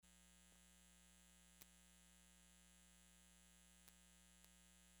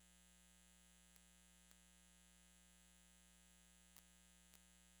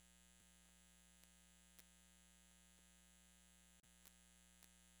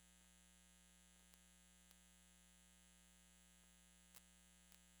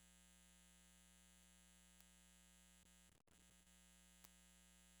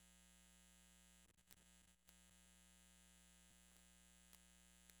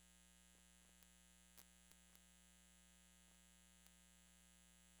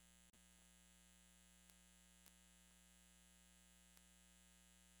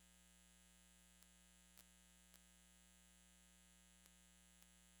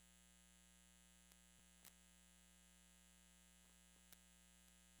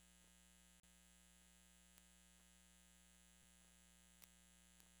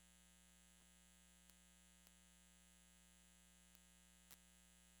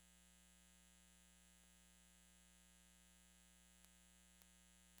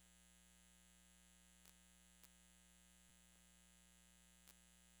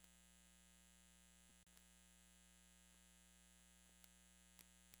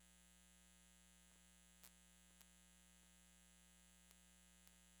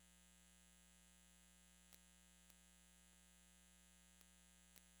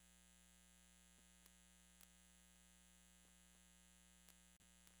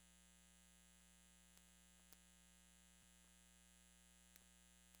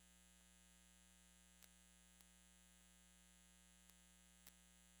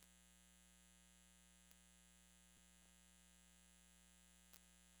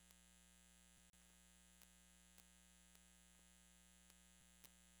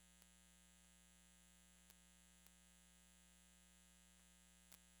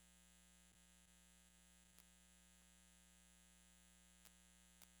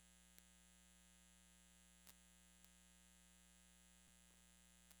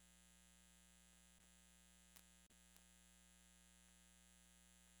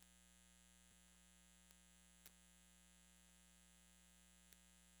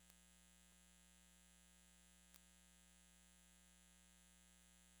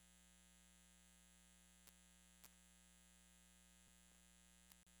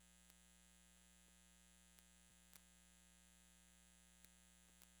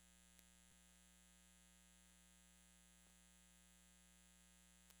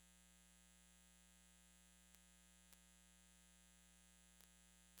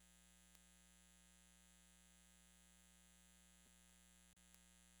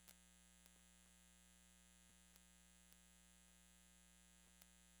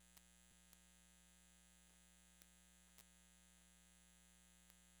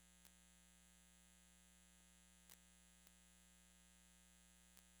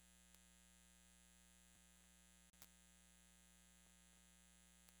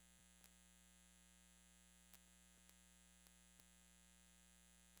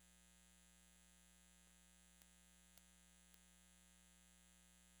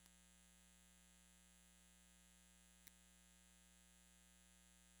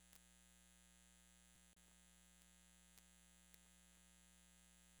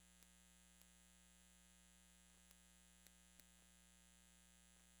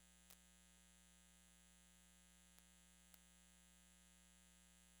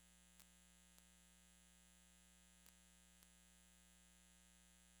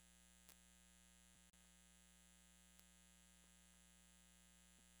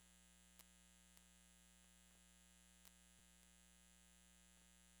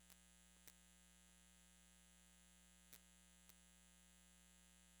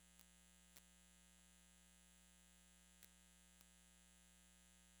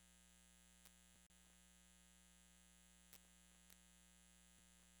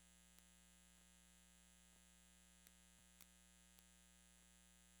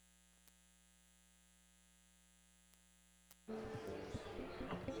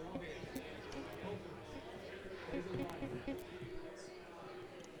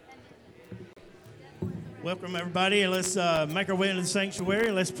Welcome, everybody. Let's make our way into the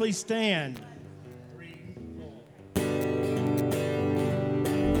sanctuary. Let's please stand.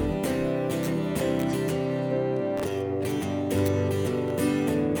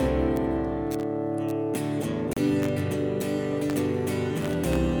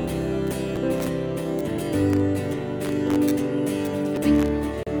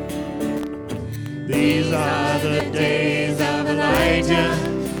 These are the days of Elijah,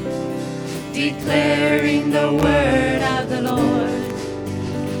 declaring the word of the Lord.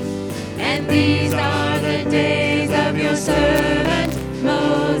 And these are the days of your servant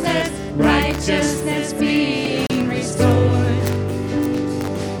Moses, righteousness being restored.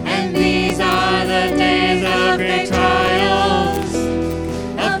 And these are the days of great trials,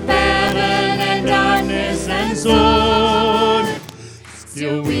 of famine and darkness and sword.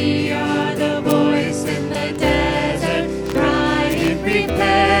 Still we are the voice in the desert, crying,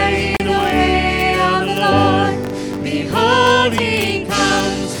 preparing the way of the Lord. Behold, he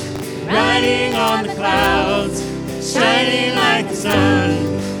comes, riding on the clouds, shining like the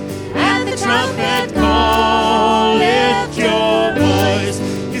sun. At the trumpet call, lift your voice.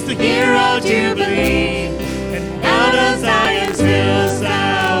 It's the hero jubilee, and out of Zion's hill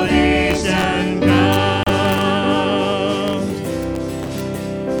salvation comes.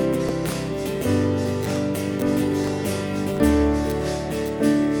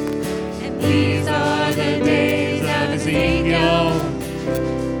 These are the days of Ezekiel,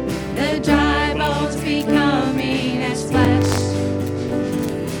 the dry bones becoming as flesh.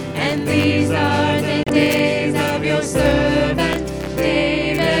 And these are the days of your servant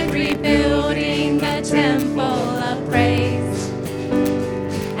David, rebuilding the temple of praise.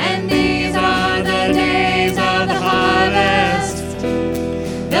 And these are the days of the harvest,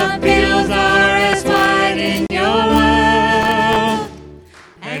 the fields are as white in your world.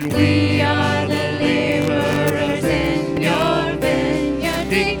 And we are the laborers in your vineyard,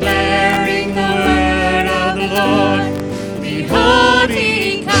 declaring the word of the Lord. Behold,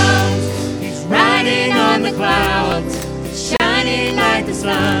 he comes, he's riding on the clouds, shining like the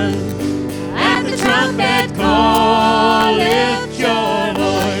sun. At the trumpet call, lift your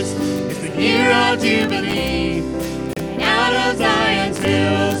voice. It's the year of Jubilee, and out of Zion's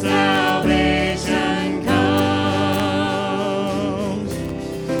hill salvation comes.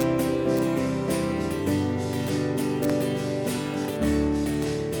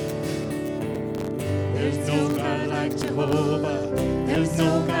 There's no God like Jehovah. There's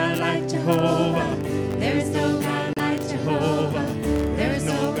no God like Jehovah. There's no God like Jehovah. There is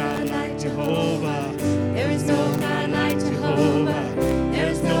no God like Jehovah. There is no God like Jehovah. There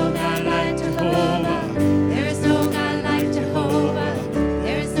is no God like Jehovah. There is no God like Jehovah.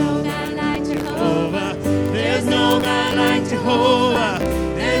 There is no God like Jehovah. There is no God like Jehovah.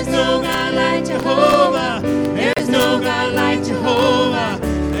 There is no God like Jehovah. There is no God like Jehovah.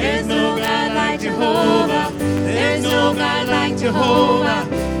 There is no God like Jehovah. There is no God like Jehovah.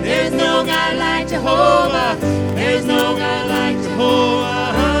 There is no God like Jehovah. There is no God like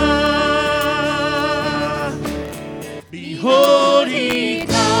Jehovah. Behold, he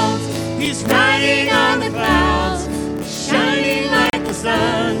comes. He's riding on the clouds, shining like the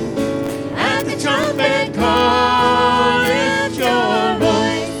sun. At the trumpet call, lift your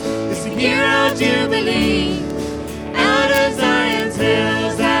voice. It's the year of Jubilee. Out of Zion's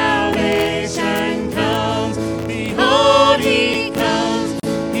hill salvation comes. Behold, he comes.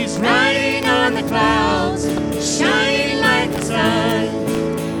 He's riding on the clouds, shining like the sun.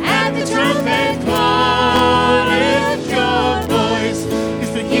 At the trumpet call, lift your voice.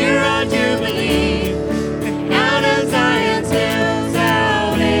 It's the year of Jubilee, and out of Zion's hill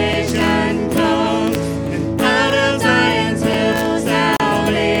salvation comes. And out of Zion's hill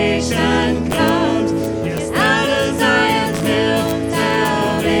salvation comes. Yes, out of Zion's hill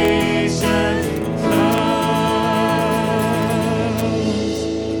salvation comes.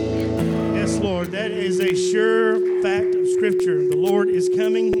 Yes, Lord, that is a sure fact of Scripture. The Lord is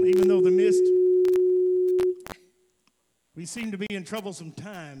coming, even though the mist. We seem to be in troublesome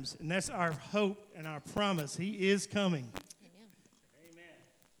times, and that's our hope and our promise. He is coming.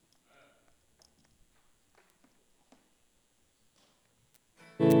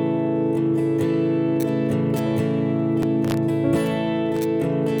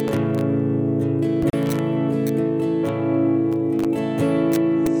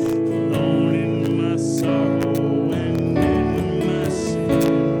 Alone in my sorrow and in my sin,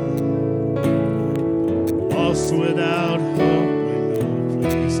 lost without hope and no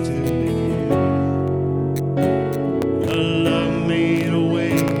place to begin.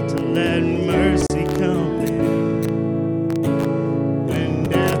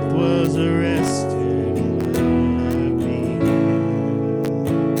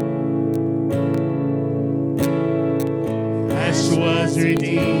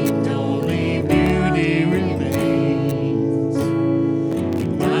 redeemed, only beauty remains.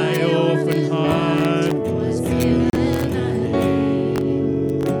 My orphan heart was given a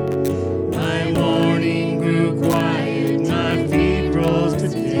name. My mourning grew quiet, my feet rose to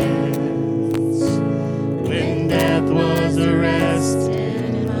dance. When death was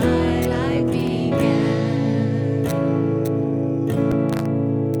arrested, my life began.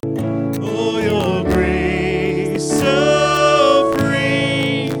 Oh, your grace so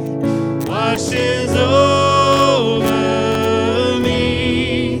free washes over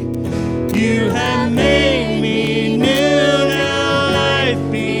me. You have made me new, now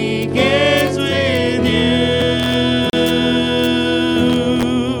life begins with you.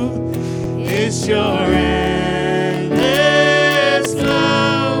 It's your endless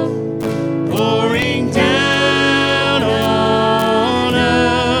love pouring down on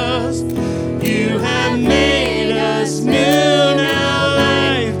us. You have made us new, now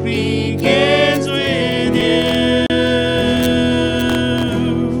life begins with you.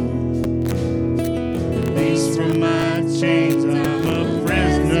 Released from my chains, I'm a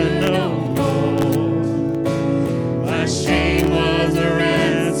prisoner no more. My shame was a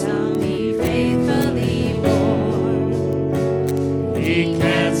ransom he faithfully bore. He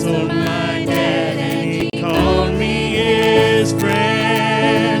canceled my debt and he called me his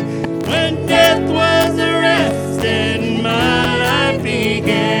friend. When death was arrested, my life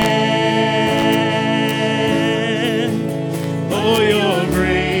began. Oh, your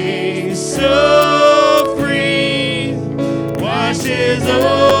grace so free washes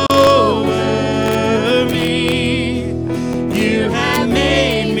over me. You have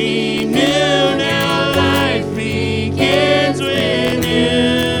made me new, now life begins with you.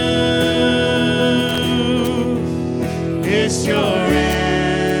 It's your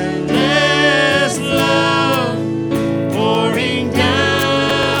endless love pouring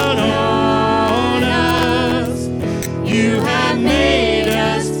down on us. You have made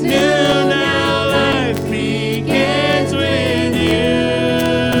us new, now life begins with you.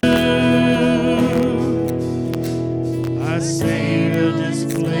 Our Savior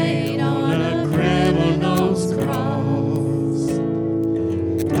displayed on a criminal's cross.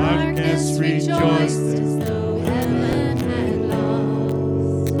 Darkness rejoiced as though heaven had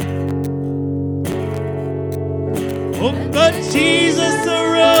lost. Oh, but Jesus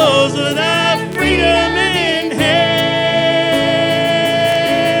arose with our freedom in hand.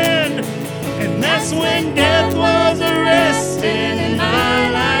 And that's when death was arrested and my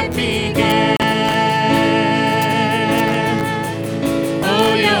life began.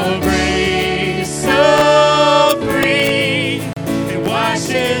 Oh, your grace so free, it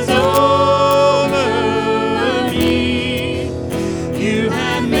washes over me. You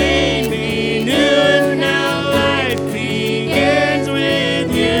have made me new, now life begins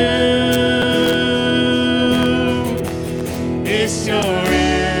with you. It's your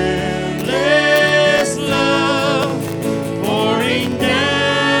endless love pouring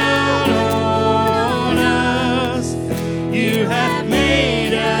down on us. You have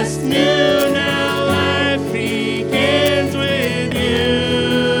made us new, now life begins with you.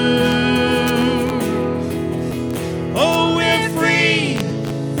 Oh, we're free,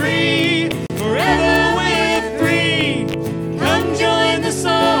 free, forever we're free. Come join the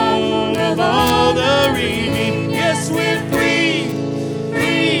song of all the redeemed. Yes, we're free,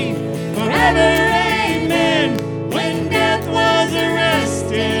 free, forever, amen. When death was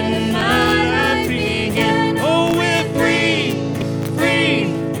arrested, my life began. Oh, we're free,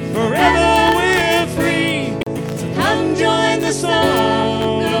 free, forever we're free. So come join the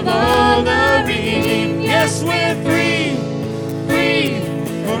song of all the redeemed. Yes, we're free, free,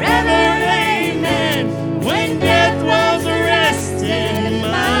 forever, amen. When death was arrested,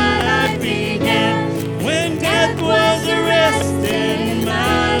 my life began. When death was arrested,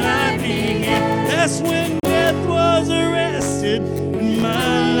 my life began. That's when death was arrested and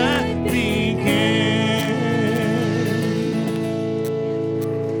my life began.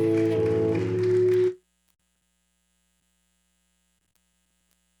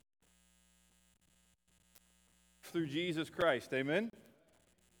 Through Jesus Christ, amen?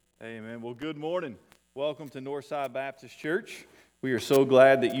 Amen. Well, good morning. Welcome to Northside Baptist Church. We are so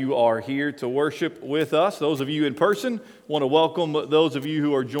glad that you are here to worship with us. Those of you in person, want to welcome those of you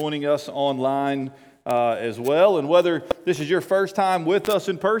who are joining us online as well. And whether this is your first time with us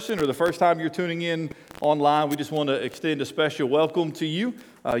in person or the first time you're tuning in online, we just want to extend a special welcome to you.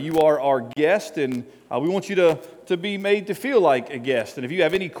 You are our guest, and we want you to be made to feel like a guest. And if you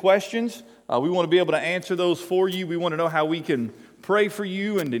have any questions, we want to be able to answer those for you. We want to know how we can pray for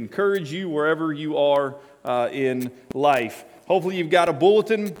you and encourage you wherever you are in life. hopefully you've got a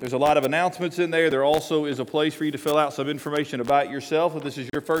bulletin. There's a lot of announcements in there. There also is a place for you to fill out some information about yourself if this is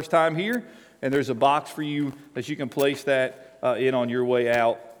your first time here. And there's a box for you that you can place that in on your way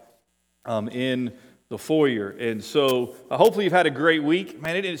out in the foyer. And so hopefully you've had a great week.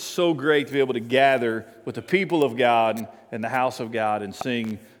 Man, it is so great to be able to gather with the people of God in the house of God and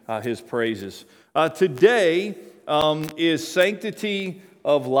sing His praises. Today is Sanctity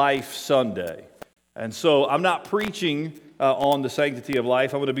of Life Sunday. And so I'm not preaching on the sanctity of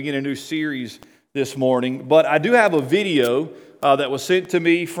life. I'm going to begin a new series this morning. But I do have a video that was sent to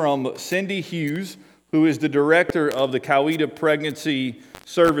me from Cindy Hughes, who is the director of the Coweta Pregnancy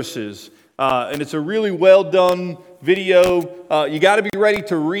Services. And it's a really well done video. You got to be ready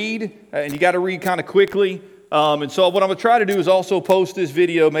to read, and you got to read kind of quickly. And so what I'm going to try to do is also post this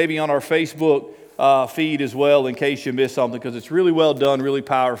video maybe on our Facebook feed as well in case you miss something, because it's really well done, really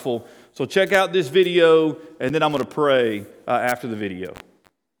powerful. So check out this video, and then I'm going to pray after the video.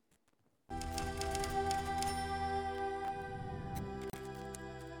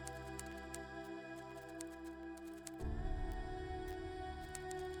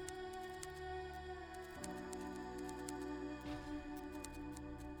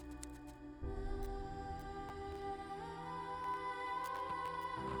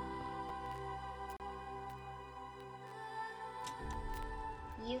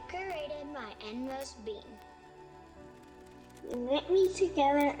 You created my inmost being. You knit me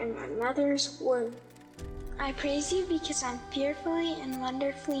together in my mother's womb. I praise you because I'm fearfully and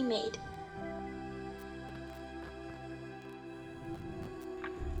wonderfully made.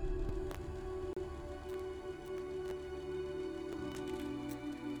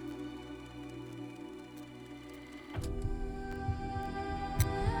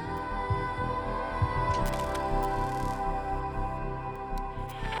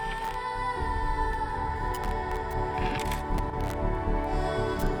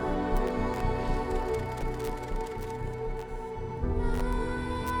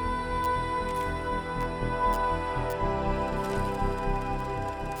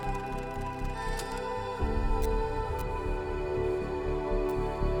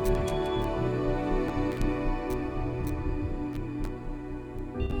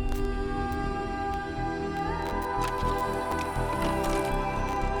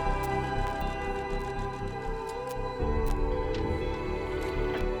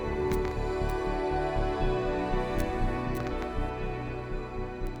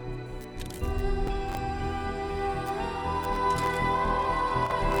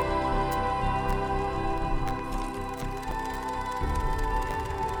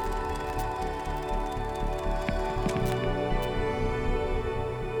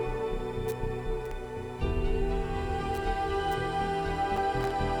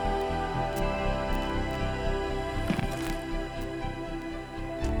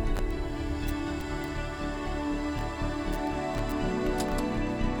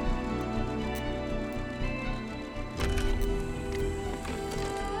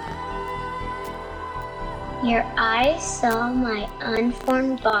 Your eyes saw my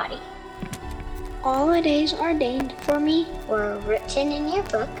unformed body. All the days ordained for me were written in your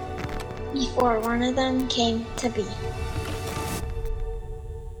book before one of them came to be.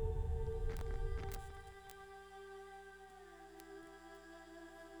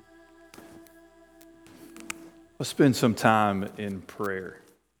 Let's spend some time in prayer.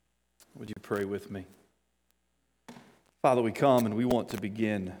 Would you pray with me? Father, we come and we want to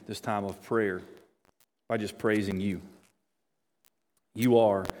begin this time of prayer by just praising you. You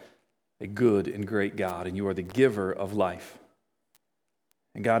are a good and great God, and you are the giver of life.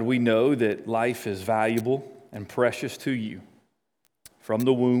 And God, we know that life is valuable and precious to you. From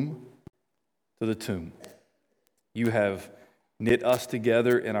the womb to the tomb, you have knit us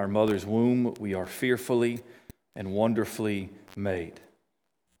together in our mother's womb. We are fearfully and wonderfully made.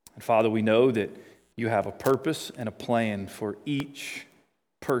 And Father, we know that you have a purpose and a plan for each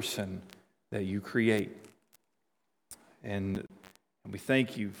person that you create. And we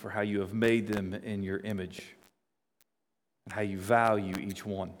thank you for how you have made them in your image and how you value each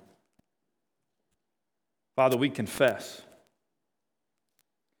one. Father, we confess.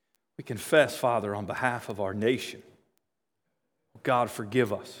 We confess, Father, on behalf of our nation. God,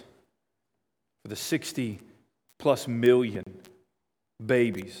 forgive us for the 60+ million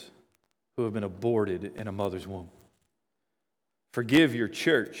babies who have been aborted in a mother's womb. Forgive your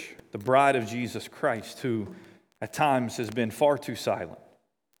church, the bride of Jesus Christ, who at times has been far too silent.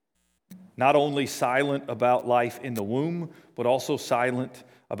 Not only silent about life in the womb, but also silent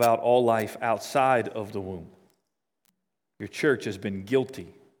about all life outside of the womb. Your church has been guilty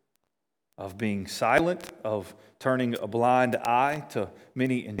of being silent, of turning a blind eye to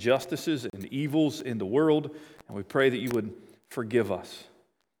many injustices and evils in the world. And we pray that you would forgive us.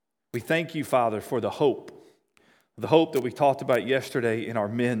 We thank you, Father, for the hope that we talked about yesterday in our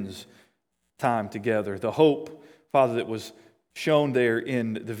men's time together. The hope, Father, that was shown there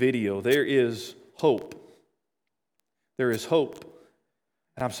in the video. There is hope. There is hope.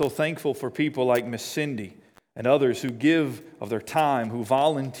 And I'm so thankful for people like Miss Cindy and others who give of their time, who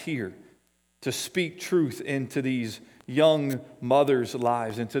volunteer to speak truth into these young mothers'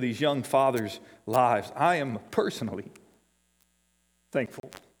 lives, into these young fathers' lives. I am personally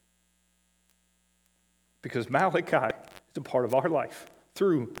thankful because Malachi is a part of our life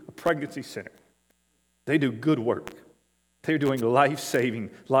through a pregnancy center. They do good work. They're doing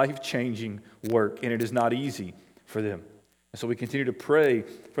life-saving, life-changing work, and it is not easy for them. And so we continue to pray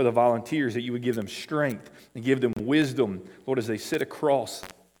for the volunteers that you would give them strength and give them wisdom, Lord, as they sit across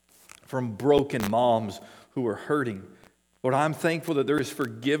from broken moms who are hurting. Lord, I'm thankful that there is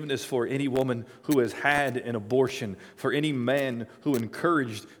forgiveness for any woman who has had an abortion, for any man who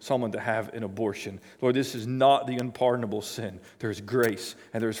encouraged someone to have an abortion. Lord, this is not the unpardonable sin. There is grace,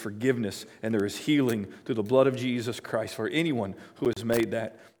 and there is forgiveness, and there is healing through the blood of Jesus Christ for anyone who has made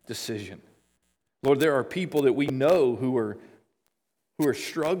that decision. Lord, there are people that we know who are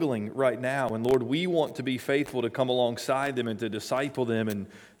struggling right now, and Lord, we want to be faithful to come alongside them and to disciple them and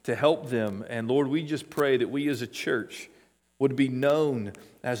to help them. And Lord, we just pray that we as a church would be known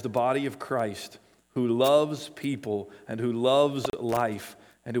as the body of Christ who loves people and who loves life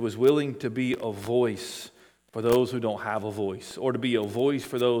and who is willing to be a voice for those who don't have a voice, or to be a voice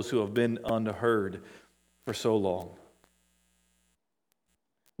for those who have been unheard for so long.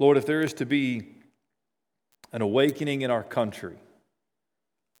 Lord, if there is to be an awakening in our country,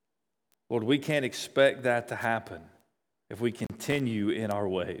 Lord, we can't expect that to happen if we continue in our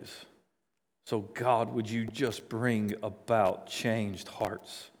ways. So God, would you just bring about changed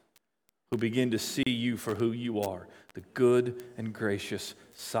hearts who begin to see you for who you are, the good and gracious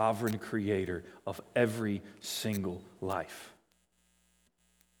sovereign creator of every single life.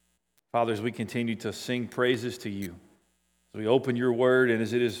 Father, as we continue to sing praises to you, as we open your word and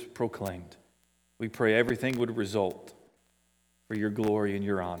as it is proclaimed, we pray everything would result for your glory and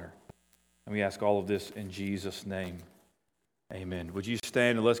your honor. And we ask all of this in Jesus' name. Amen. Would you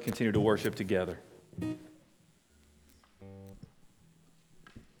stand and let's continue to worship together.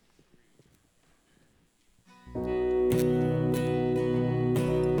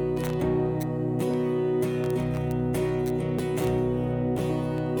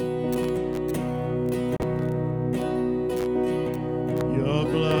 Your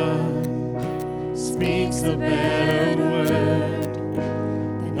blood speaks a better word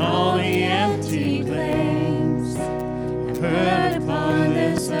than all the empty claims I've heard upon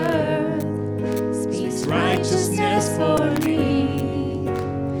this earth. Speaks righteousness for me,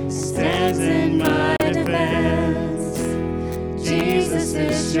 stands in my defense. Jesus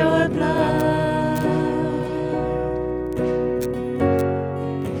is your blood.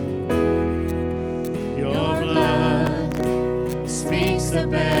 Your blood speaks a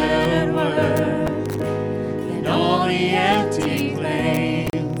better word than all the empty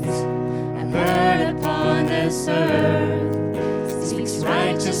claims I've heard upon this earth. Speaks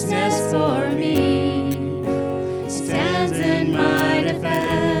righteousness for me, stands in my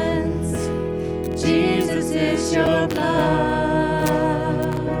defense. Jesus is your blood.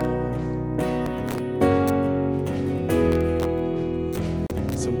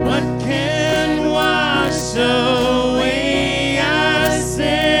 So what can wash away our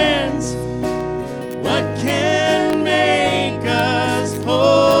sins? What can make us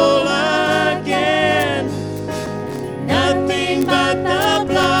whole again? Nothing but the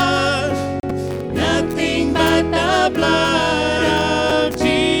blood, nothing but the blood of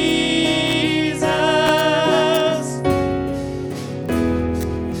Jesus.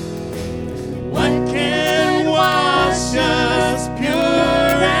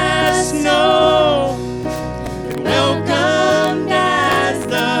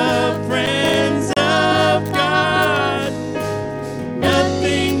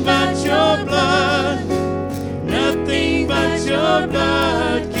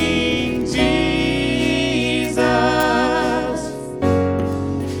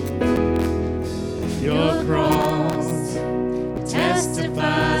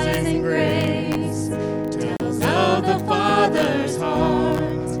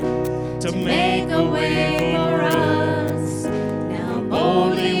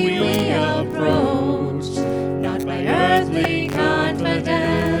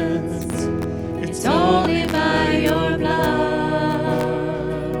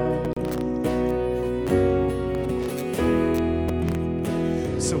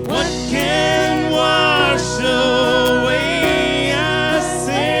 So what can wash away our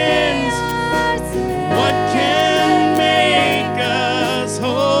sins? What can make us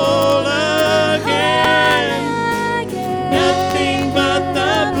whole again? Nothing but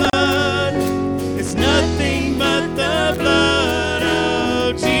the blood. It's nothing but the blood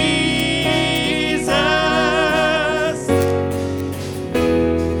of Jesus.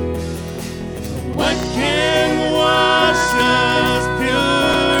 What can wash us pure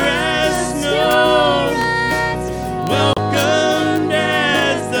as snow? Welcomed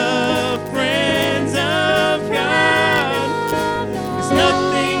as the friends of God. It's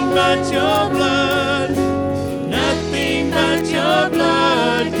nothing but your blood, nothing but your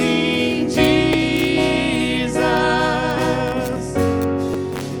blood, King Jesus.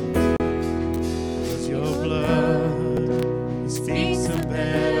 'Cause your blood speaks a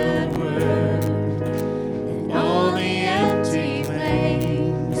better word than all the empty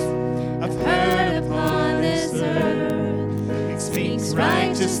claims I've heard upon this earth. It speaks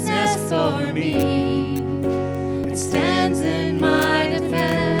righteousness for me. It stands in my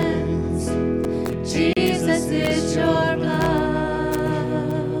defense. Jesus is your blood.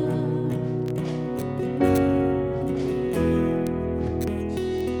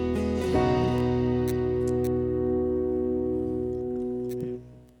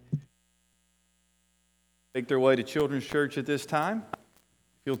 Make their way to Children's Church at this time.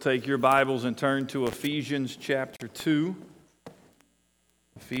 If you'll take your Bibles and turn to Ephesians chapter 2.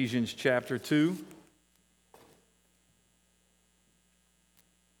 Ephesians chapter 2.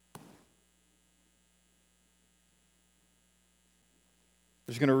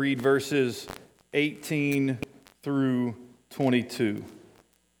 I'm just going to read verses 18 through 22.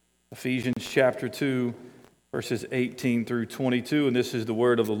 Ephesians chapter 2, verses 18 through 22, and this is the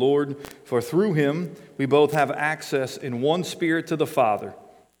word of the Lord. For through him we both have access in one Spirit to the Father.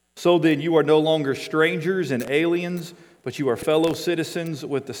 So then you are no longer strangers and aliens, but you are fellow citizens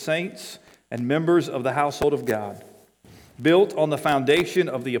with the saints and members of the household of God, built on the foundation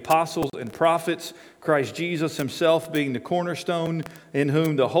of the apostles and prophets, Christ Jesus himself being the cornerstone, in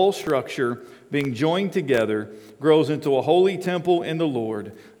whom the whole structure, being joined together, grows into a holy temple in the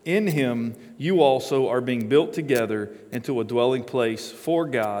Lord. In him you also are being built together into a dwelling place for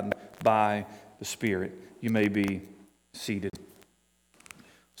God by the Spirit. You may be seated.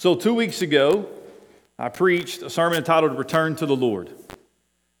 So 2 weeks ago, I preached a sermon entitled Return to the Lord.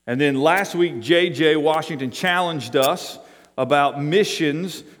 And then last week, J.J. Washington challenged us about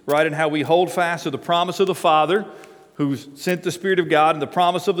missions, right, and how we hold fast to the promise of the Father who's sent the Spirit of God and the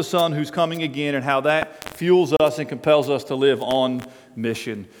promise of the Son who's coming again, and how that fuels us and compels us to live on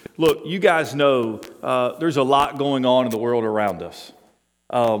mission. Look, you guys know there's a lot going on in the world around us.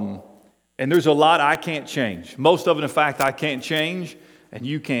 And there's a lot I can't change. Most of it, in fact, I can't change, and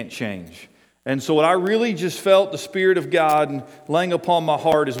you can't change. And so what I really just felt the Spirit of God laying upon my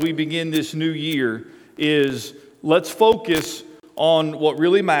heart as we begin this new year is let's focus on what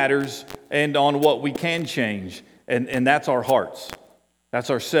really matters and on what we can change. And that's our hearts. That's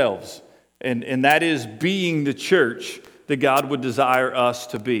ourselves. And that is being the church that God would desire us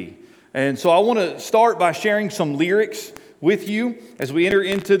to be. And so I want to start by sharing some lyrics with you as we enter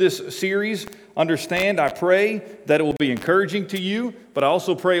into this series. Understand, I pray that it will be encouraging to you, but I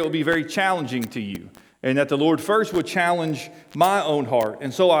also pray it will be very challenging to you, and that the Lord first would challenge my own heart.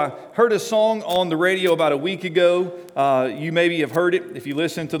 And so I heard a song on the radio about a week ago. You maybe have heard it if you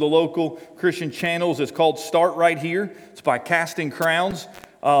listen to the local Christian channels. It's called Start Right Here. It's by Casting Crowns.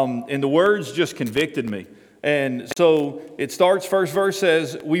 And the words just convicted me. And so it starts, first verse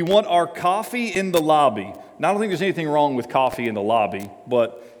says, we want our coffee in the lobby. Now, I don't think there's anything wrong with coffee in the lobby,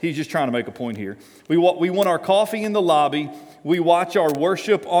 but he's just trying to make a point here. We want our coffee in the lobby. We watch our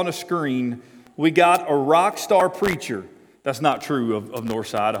worship on a screen. We got a rock star preacher. That's not true of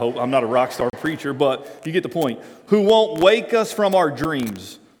Northside. I hope I'm not a rock star preacher, but you get the point. Who won't wake us from our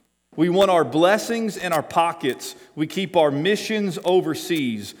dreams. We want our blessings in our pockets. We keep our missions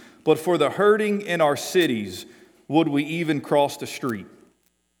overseas. But for the hurting in our cities, would we even cross the street?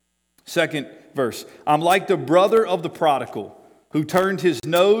 Second verse. I'm like the brother of the prodigal who turned his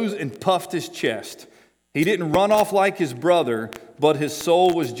nose and puffed his chest. He didn't run off like his brother, but his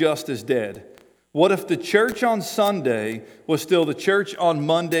soul was just as dead. What if the church on Sunday was still the church on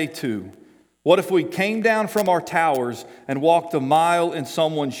Monday too? What if we came down from our towers and walked a mile in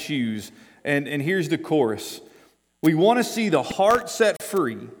someone's shoes? And here's the chorus. We want to see the heart set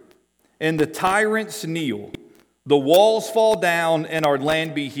free and the tyrants kneel. The walls fall down and our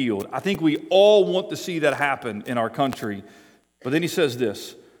land be healed. I think we all want to see that happen in our country. But then he says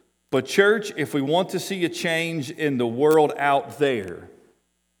this, but church, if we want to see a change in the world out there,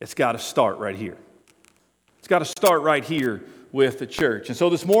 It's got to start right here. It's got to start right here with the church. And so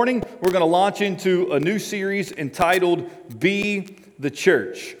this morning, we're going to launch into a new series entitled Be the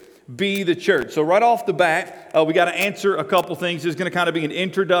Church. Be the church. So right off the bat, we got to answer a couple things. This is going to kind of be an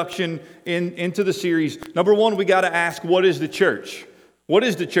introduction into the series. Number one, we got to ask, what is the church? What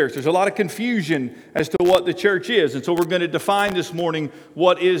is the church? There's a lot of confusion as to what the church is. And so we're going to define this morning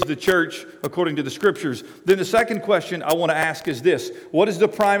what is the church according to the scriptures. Then the second question I want to ask is this. What is the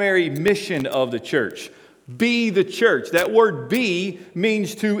primary mission of the church? Be the church. That word be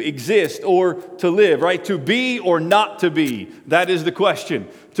means to exist or to live, right? To be or not to be. That is the question.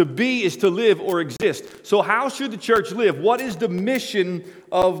 To be is to live or exist. So how should the church live? What is the mission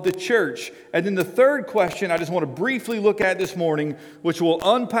of the church? And then the third question I just want to briefly look at this morning, which will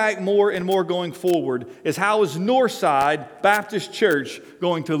unpack more and more going forward, is how is Northside Baptist Church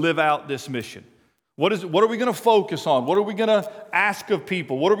going to live out this mission? What are we going to focus on? What are we going to ask of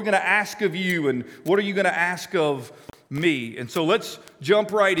people? What are we going to ask of you? And what are you going to ask of me? And so let's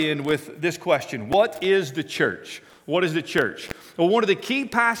jump right in with this question. What is the church? What is the church? Well, one of the key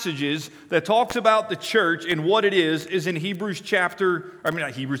passages that talks about the church and what it is in Ephesians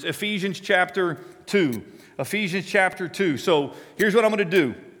chapter 2. Ephesians chapter 2. So here's what I'm going to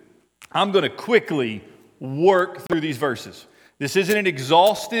do. I'm going to quickly work through these verses. This isn't an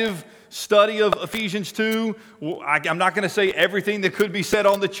exhaustive study of Ephesians 2. I'm not going to say everything that could be said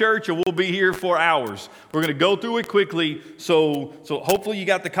on the church, or we'll be here for hours. We're going to go through it quickly, so hopefully you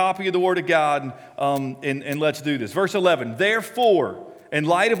got the copy of the Word of God, and let's do this. Verse 11, therefore, in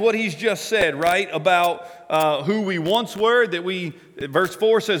light of what he's just said, right, about who we once were, verse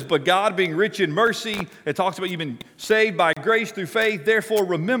 4 says, but God being rich in mercy, it talks about you've been saved by grace through faith, therefore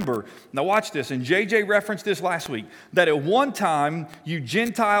remember. Now watch this, and JJ referenced this last week, that at one time you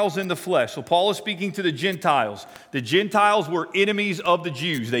Gentiles in the flesh. So Paul is speaking to the Gentiles. The Gentiles were enemies of the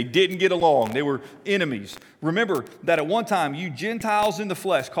Jews. They didn't get along. They were enemies. Remember that at one time you Gentiles in the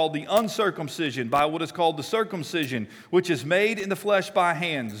flesh, called the uncircumcision by what is called the circumcision, which is made in the flesh by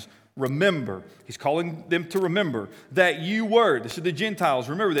hands. Remember, he's calling them to remember that you were, this is the Gentiles,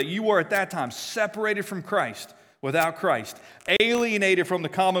 remember that you were at that time separated from Christ, without Christ, alienated from the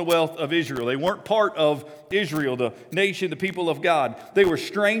commonwealth of Israel. They weren't part of Israel, the nation, the people of God. They were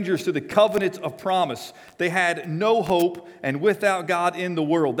strangers to the covenants of promise. They had no hope and without God in the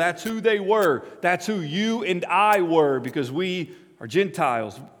world. That's who they were. That's who you and I were, because we are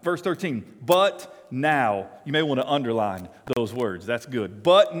Gentiles. Verse 13, but now, you may want to underline those words. That's good.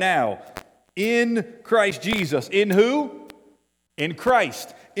 But now, in Christ Jesus. In who? In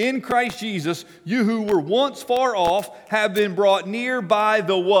Christ. In Christ Jesus, you who were once far off have been brought near by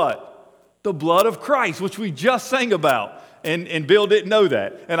the what? The blood of Christ, which we just sang about. And Bill didn't know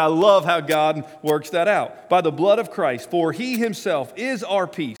that. And I love how God works that out. By the blood of Christ, for he himself is our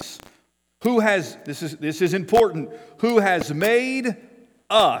peace. Who has, this is important, who has made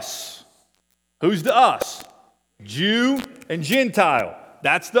us. Who's the us? Jew and Gentile.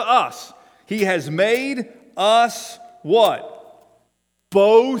 That's the us. He has made us what?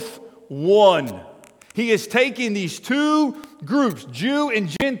 Both one. He has taken these two groups, Jew and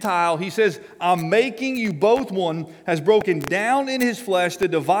Gentile. He says, I'm making you both one, has broken down in his flesh the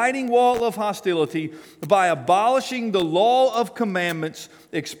dividing wall of hostility by abolishing the law of commandments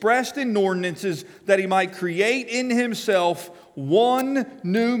expressed in ordinances, that he might create in himself one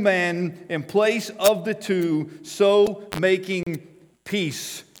new man in place of the two, so making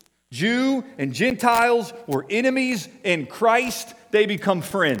peace. Jew and Gentiles were enemies. In Christ, they become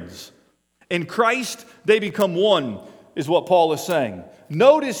friends. In Christ, they become one, is what Paul is saying.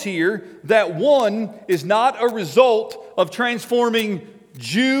 Notice here that one is not a result of transforming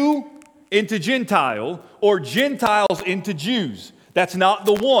Jew into Gentile or Gentiles into Jews. That's not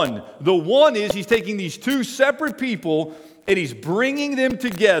the one. The one is he's taking these two separate people and he's bringing them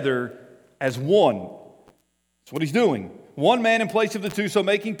together as one. That's what he's doing. One man in place of the two, so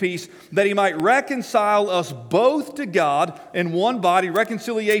making peace, that he might reconcile us both to God in one body.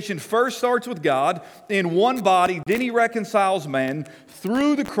 Reconciliation first starts with God in one body, then he reconciles man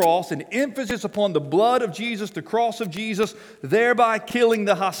through the cross, an emphasis upon the blood of Jesus, the cross of Jesus, thereby killing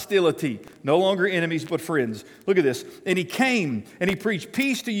the hostility. No longer enemies, but friends. Look at this. And he came and he preached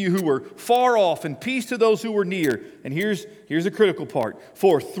peace to you who were far off and peace to those who were near. And here's the critical part.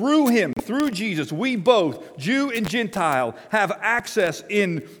 For through him, through Jesus, we both, Jew and Gentile, have access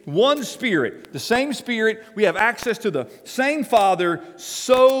in one Spirit. The same Spirit. We have access to the same Father.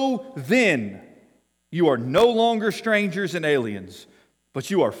 So then, you are no longer strangers and aliens,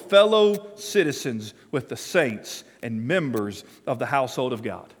 but you are fellow citizens with the saints and members of the household of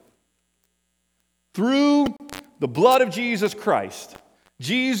God. Through the blood of Jesus Christ,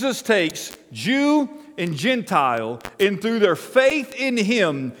 Jesus takes Jew and Gentile, and through their faith in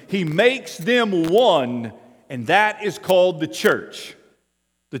Him, He makes them one, and that is called the church.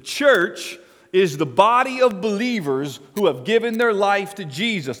 The church is the body of believers who have given their life to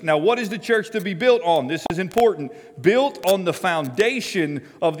Jesus. Now, what is the church to be built on? This is important. Built on the foundation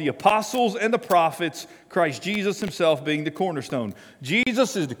of the apostles and the prophets, Christ Jesus Himself being the cornerstone.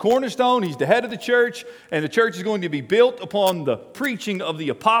 Jesus is the cornerstone. He's the head of the church, and the church is going to be built upon the preaching of the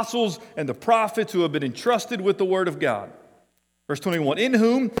apostles and the prophets who have been entrusted with the Word of God. Verse 21, in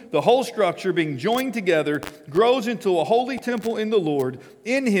whom the whole structure being joined together grows into a holy temple in the Lord.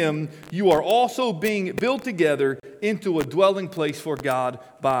 In Him you are also being built together into a dwelling place for God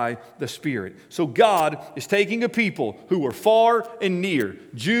by the Spirit. So God is taking a people who were far and near,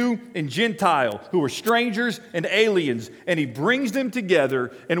 Jew and Gentile, who were strangers and aliens, and He brings them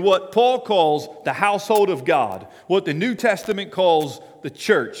together in what Paul calls the household of God, what the New Testament calls the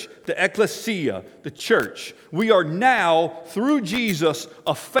church, the ecclesia, the church. We are now, through Jesus,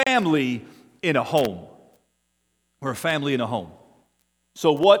 a family in a home. We're a family in a home.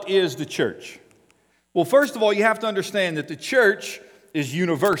 So what is the church? Well, first of all, you have to understand that the church is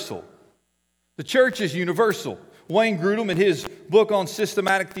universal. The church is universal. Wayne Grudem, in his book on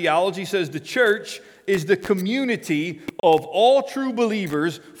systematic theology, says the church is the community of all true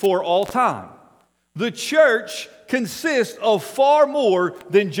believers for all time. The church consists of far more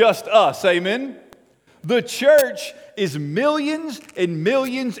than just us. Amen? The church is millions and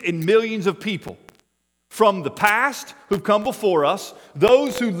millions and millions of people from the past who've come before us,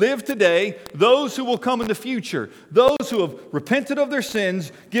 those who live today, those who will come in the future, those who have repented of their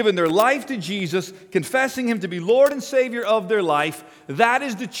sins, given their life to Jesus, confessing Him to be Lord and Savior of their life. That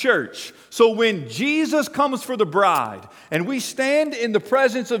is the church. So when Jesus comes for the bride and we stand in the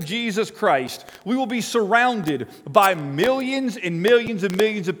presence of Jesus Christ, we will be surrounded by millions and millions and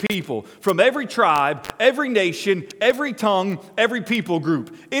millions of people from every tribe, every nation, every tongue, every people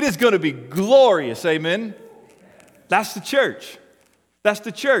group. It is going to be glorious. Amen? That's the church. That's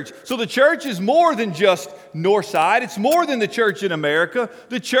the church. So the church is more than just Northside. It's more than the church in America.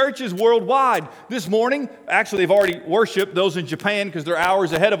 The church is worldwide. This morning, actually they've already worshiped, those in Japan because they're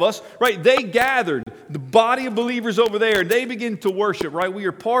hours ahead of us, right? They gathered, the body of believers over there, and they begin to worship, right? We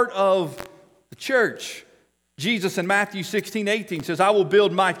are part of the church. Jesus in Matthew 16:18 says, I will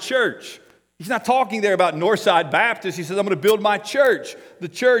build my church. He's not talking there about Northside Baptist. He says, I'm going to build my church, the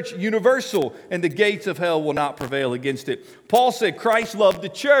church universal, and the gates of hell will not prevail against it. Paul said Christ loved the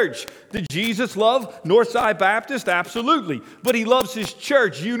church. Did Jesus love Northside Baptist? Absolutely. But He loves His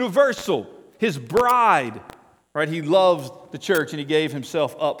church universal, His bride. Right? He loves the church and He gave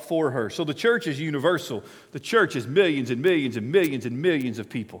Himself up for her. So the church is universal. The church is millions and millions and millions and millions of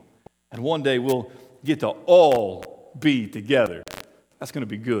people. And one day we'll get to all be together. That's going to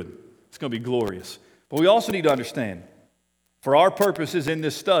be good. It's going to be glorious. But we also need to understand, for our purposes in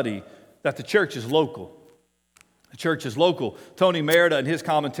this study, that the church is local. The church is local. Tony Merida, in his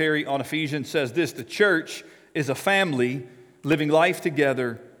commentary on Ephesians, says this: the church is a family living life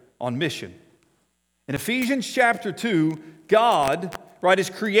together on mission. In Ephesians chapter 2, God, right, is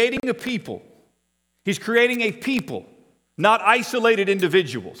creating a people. He's creating a people, not isolated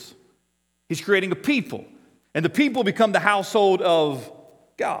individuals. He's creating a people. And the people become the household of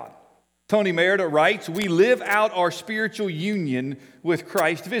God. Tony Merida writes, we live out our spiritual union with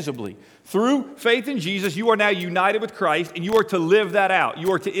Christ visibly. Through faith in Jesus, you are now united with Christ, and you are to live that out.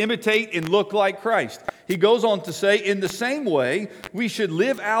 You are to imitate and look like Christ. He goes on to say, in the same way, we should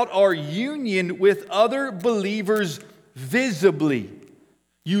live out our union with other believers visibly.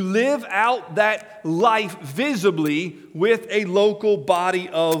 You live out that life visibly with a local body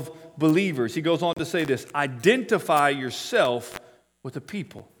of believers. He goes on to say this: identify yourself with the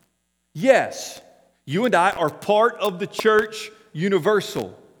people. Yes, you and I are part of the church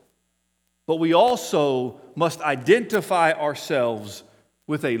universal, but we also must identify ourselves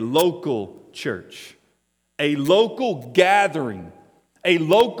with a local church, a local gathering, a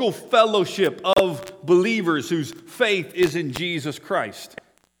local fellowship of believers whose faith is in Jesus Christ.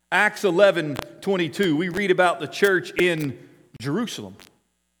 Acts 11:22, we read about the church in Jerusalem.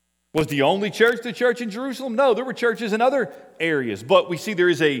 Was the only church the church in Jerusalem? No, there were churches in other areas, but we see there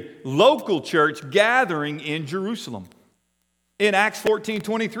is a local church gathering in Jerusalem. In Acts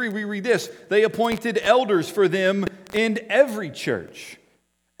 14:23, we read this: they appointed elders for them in every church.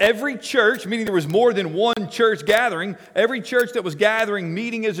 Every church, meaning there was more than one church gathering, every church that was gathering,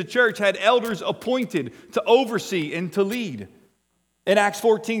 meeting as a church, had elders appointed to oversee and to lead. In Acts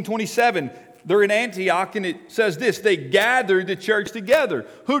 14:27, they're in Antioch, and it says this: they gathered the church together.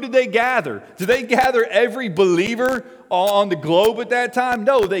 Who did they gather? Did they gather every believer on the globe at that time?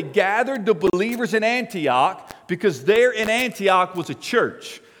 No, they gathered the believers in Antioch because there in Antioch was a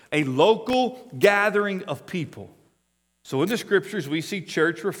church, a local gathering of people. So in the scriptures, we see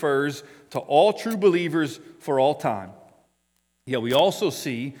church refers to all true believers for all time. Yet we also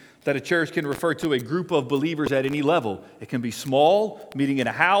see that a church can refer to a group of believers at any level. It can be small, meeting in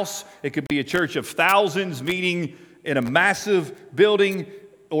a house. It could be a church of thousands meeting in a massive building,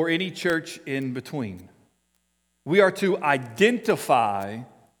 or any church in between. We are to identify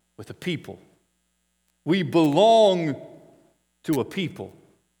with a people. We belong to a people.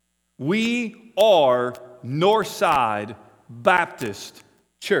 We are Northside Baptist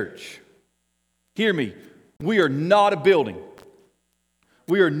Church. Hear me. We are not a building.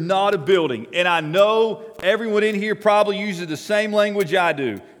 We are not a building. And I know everyone in here probably uses the same language I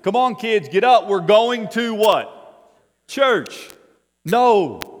do. Come on, kids, get up. We're going to what? Church.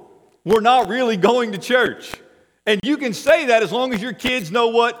 No, we're not really going to church. And you can say that as long as your kids know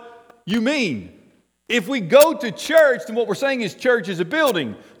what you mean. If we go to church, then what we're saying is church is a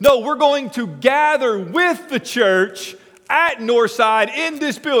building. No, we're going to gather with the church at Northside in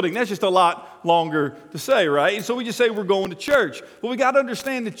this building. That's just a lot longer to say, right? And so we just say we're going to church. But we got to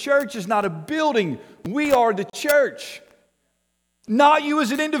understand the church is not a building. We are the church. Not you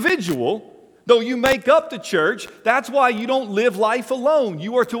as an individual, though you make up the church. That's why you don't live life alone.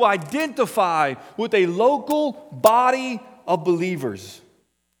 You are to identify with a local body of believers.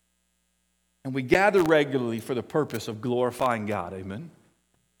 And we gather regularly for the purpose of glorifying God. Amen?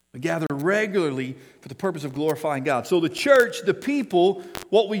 We gather regularly for the purpose of glorifying God. So the church, the people,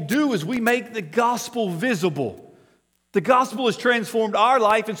 what we do is we make the gospel visible. The gospel has transformed our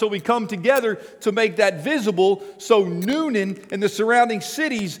life, and so we come together to make that visible so Noonan and the surrounding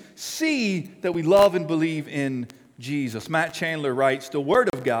cities see that we love and believe in Jesus. Matt Chandler writes, "The Word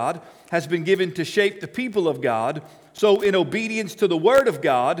of God has been given to shape the people of God. So in obedience to the Word of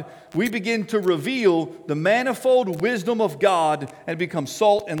God, we begin to reveal the manifold wisdom of God and become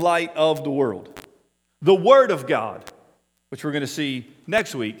salt and light of the world." The Word of God, which we're going to see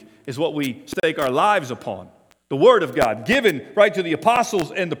next week, is what we stake our lives upon. The Word of God, given right to the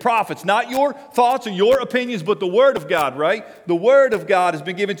apostles and the prophets. Not your thoughts or your opinions, but the Word of God, right? The Word of God has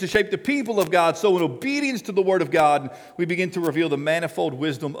been given to shape the people of God. So in obedience to the Word of God, we begin to reveal the manifold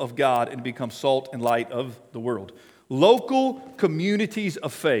wisdom of God and become salt and light of the world. Local communities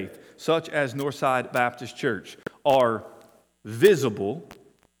of faith, such as Northside Baptist Church, are visible.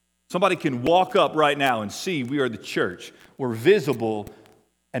 Somebody can walk up right now and see we are the church. We're visible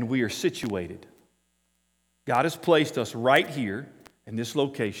and we are situated. God has placed us right here in this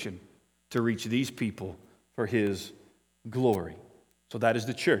location to reach these people for His glory. So that is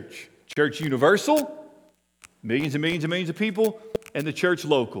the church. Church universal, millions and millions and millions of people, and the church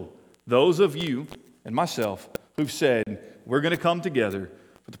local. Those of you and myself who've said, we're going to come together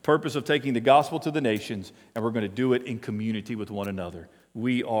for the purpose of taking the gospel to the nations, and we're going to do it in community with one another.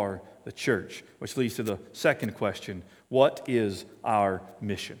 We are the church, which leads to the second question. What is our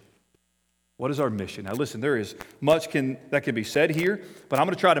mission? What is our mission? Now listen, there is much that can be said here, but I'm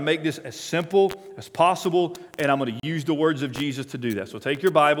going to try to make this as simple as possible, and I'm going to use the words of Jesus to do that. So take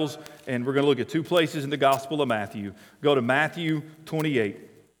your Bibles, and we're going to look at two places in the Gospel of Matthew. Go to Matthew 28.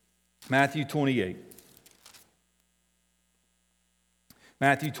 Matthew 28.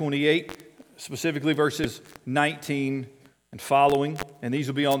 Matthew 28, specifically verses 19 and following. And these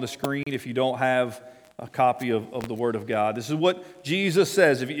will be on the screen if you don't have a copy of the Word of God. This is what Jesus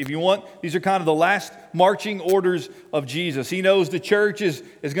says. If you want, these are kind of the last marching orders of Jesus. He knows the church is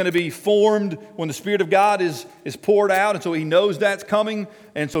going to be formed when the Spirit of God is poured out. And so He knows that's coming.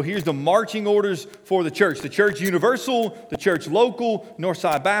 And so here's the marching orders for the church universal, the church local,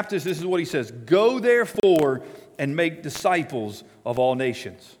 Northside Baptist. This is what He says. Go therefore and make disciples of all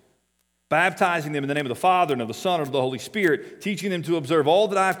nations, baptizing them in the name of the Father and of the Son and of the Holy Spirit, teaching them to observe all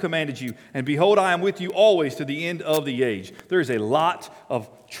that I have commanded you. And behold, I am with you always to the end of the age. There is a lot of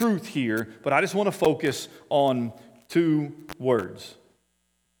truth here, but I just want to focus on two words.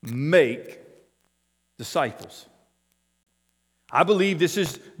 Make disciples. I believe this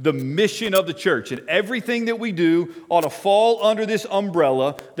is the mission of the church, and everything that we do ought to fall under this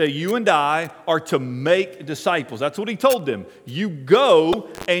umbrella that you and I are to make disciples. That's what He told them. You go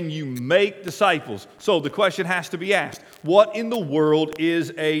and you make disciples. So the question has to be asked, what in the world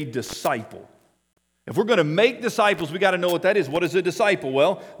is a disciple? If we're going to make disciples, we got to know what that is. What is a disciple?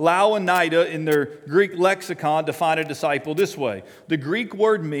 Well, Lau and Nida in their Greek lexicon define a disciple this way. The Greek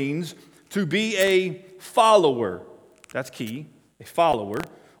word means to be a follower. That's key. A follower,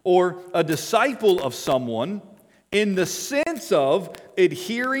 or a disciple of someone in the sense of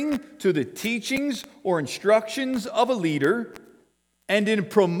adhering to the teachings or instructions of a leader and in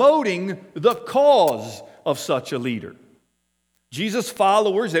promoting the cause of such a leader. Jesus'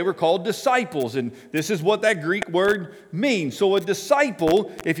 followers, they were called disciples, and this is what that Greek word means. So a disciple,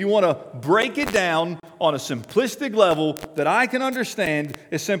 if you want to break it down on a simplistic level that I can understand,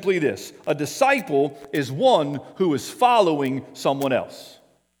 is simply this. A disciple is one who is following someone else.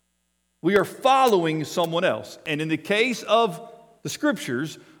 We are following someone else. And in the case of the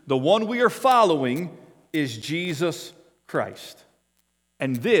Scriptures, the one we are following is Jesus Christ.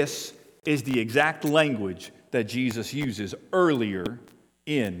 And this is the exact language that Jesus uses earlier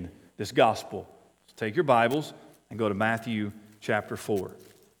in this gospel. So take your Bibles and go to Matthew chapter 4.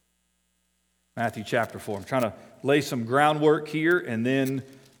 Matthew chapter 4. I'm trying to lay some groundwork here, and then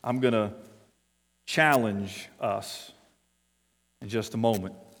I'm going to challenge us in just a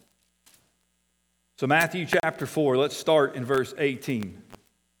moment. So Matthew chapter 4, let's start in verse 18.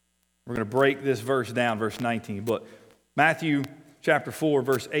 We're going to break this verse down, verse 19. But Matthew chapter 4,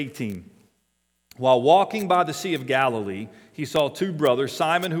 verse 18. While walking by the Sea of Galilee, he saw two brothers,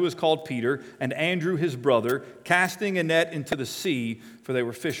 Simon, who was called Peter, and Andrew, his brother, casting a net into the sea, for they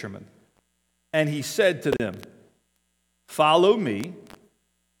were fishermen. And he said to them, "Follow me,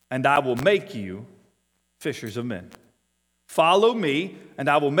 and I will make you fishers of men." Follow me, and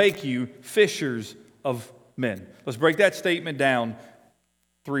I will make you fishers of men. Let's break that statement down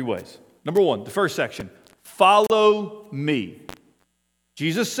three ways. Number one, the first section, follow me.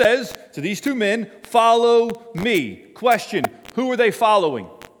 Jesus says to these two men, follow me. Question, who are they following?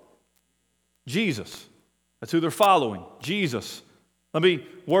 Jesus. That's who they're following, Jesus. Let me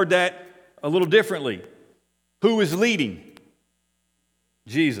word that a little differently. Who is leading?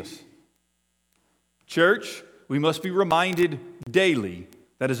 Jesus. Church, we must be reminded daily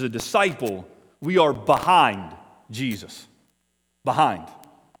that as a disciple, we are behind Jesus. Behind.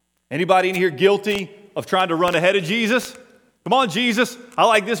 Anybody in here guilty of trying to run ahead of Jesus? Come on, Jesus. I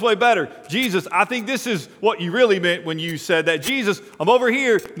like this way better. Jesus, I think this is what you really meant when you said that. Jesus, I'm over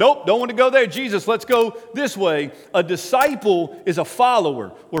here. Nope, don't want to go there. Jesus, let's go this way. A disciple is a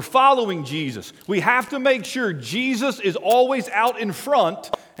follower. We're following Jesus. We have to make sure Jesus is always out in front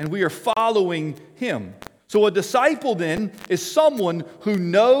and we are following him. So a disciple then is someone who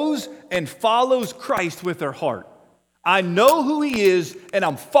knows and follows Christ with their heart. I know who he is, and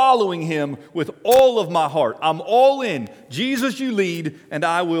I'm following him with all of my heart. I'm all in. Jesus, you lead, and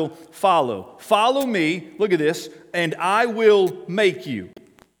I will follow. Follow me, look at this, and I will make you.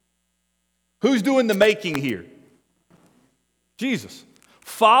 Who's doing the making here? Jesus.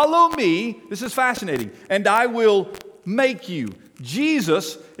 Follow me, this is fascinating, and I will make you.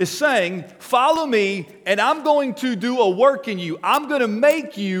 Jesus is saying, follow me, and I'm going to do a work in you. I'm going to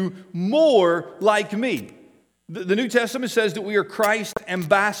make you more like me. The New Testament says that we are Christ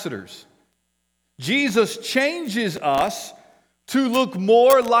ambassadors. Jesus changes us to look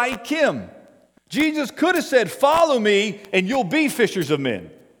more like him. Jesus could have said, follow me and you'll be fishers of men.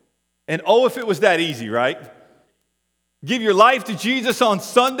 And oh, if it was that easy, right? Give your life to Jesus on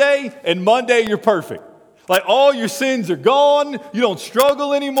Sunday and Monday you're perfect. Like all your sins are gone. You don't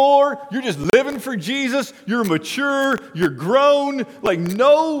struggle anymore. You're just living for Jesus. You're mature. You're grown. Like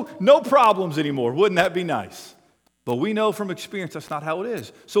no problems anymore. Wouldn't that be nice? But we know from experience that's not how it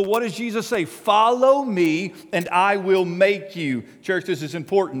is. So what does Jesus say? Follow me and I will make you. Church, this is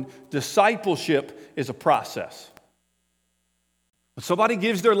important. Discipleship is a process. When somebody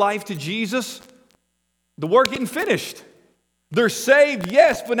gives their life to Jesus, the work isn't finished. They're saved,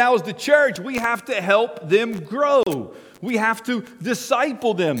 yes, but now as the church, we have to help them grow. We have to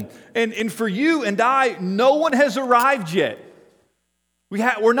disciple them. And for you and I, no one has arrived yet.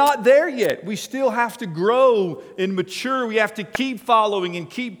 We're not there yet. We still have to grow and mature. We have to keep following and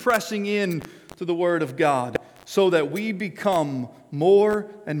keep pressing in to the Word of God so that we become more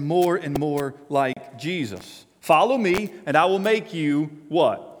and more and more like Jesus. Follow me, and I will make you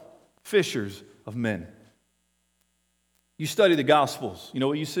what? Fishers of men. You study the Gospels. You know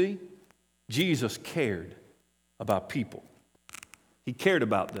what you see? Jesus cared about people. He cared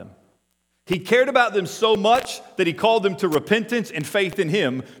about them. He cared about them so much that he called them to repentance and faith in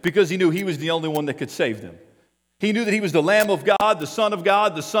him because he knew he was the only one that could save them. He knew that he was the Lamb of God, the Son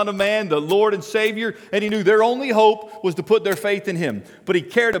of Man, the Lord and Savior, and he knew their only hope was to put their faith in him. But he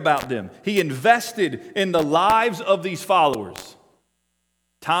cared about them. He invested in the lives of these followers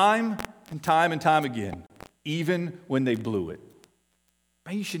time and time and time again, even when they blew it.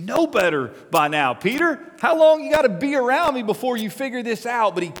 Man, you should know better by now, Peter. How long you got to be around me before you figure this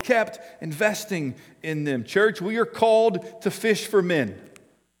out? But he kept investing in them. Church, we are called to fish for men.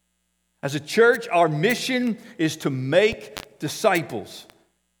 As a church, our mission is to make disciples,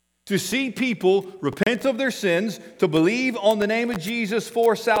 to see people repent of their sins, to believe on the name of Jesus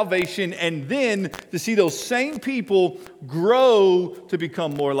for salvation, and then to see those same people grow to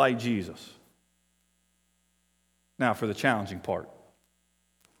become more like Jesus. Now for the challenging part.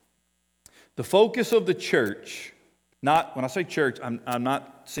 The focus of the church, when I say church, I'm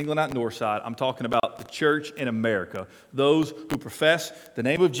not singling out Northside. I'm talking about the church in America. Those who profess the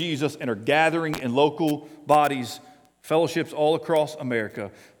name of Jesus and are gathering in local bodies, fellowships all across America.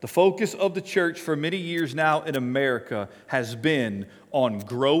 The focus of the church for many years now in America has been on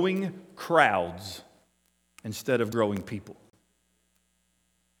growing crowds instead of growing people.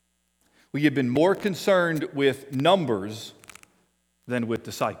 We have been more concerned with numbers than with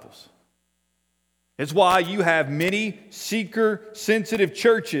disciples. It's why you have many seeker-sensitive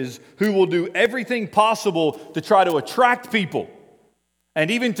churches who will do everything possible to try to attract people and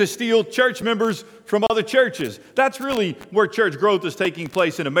even to steal church members from other churches. That's really where church growth is taking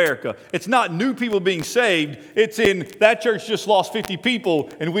place in America. It's not new people being saved. It's in that church just lost 50 people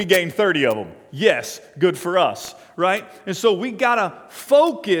and we gained 30 of them. Yes, good for us, right? And so we got to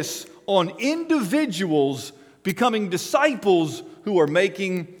focus on individuals becoming disciples who are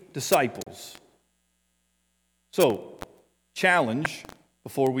making disciples. So, challenge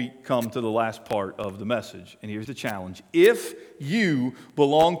before we come to the last part of the message. And here's the challenge. If you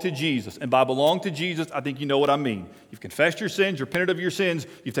belong to Jesus, and by belong to Jesus, I think you know what I mean. You've confessed your sins, repented of your sins,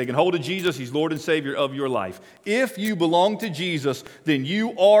 you've taken hold of Jesus, He's Lord and Savior of your life. If you belong to Jesus, then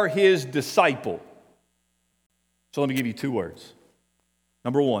you are His disciple. So let me give you 2 words.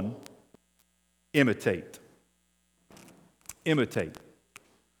 Number 1, imitate. Imitate.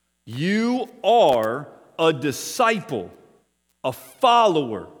 You are a disciple, a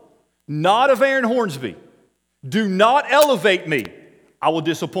follower, not of Aaron Hornsby. Do not elevate me. I will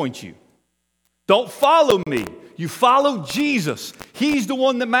disappoint you. Don't follow me. You follow Jesus. He's the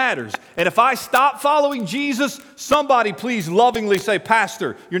one that matters. And if I stop following Jesus, somebody please lovingly say,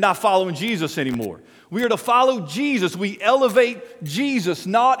 Pastor, you're not following Jesus anymore. We are to follow Jesus. We elevate Jesus,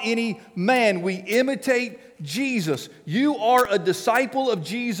 not any man. We imitate Jesus. You are a disciple of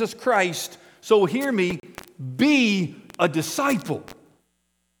Jesus Christ. So hear me, be a disciple.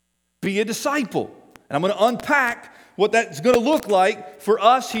 Be a disciple. And I'm going to unpack what that's going to look like for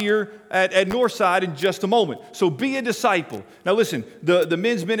us here at Northside in just a moment. So be a disciple. Now listen, the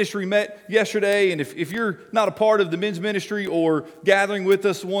men's ministry met yesterday, and if you're not a part of the men's ministry or gathering with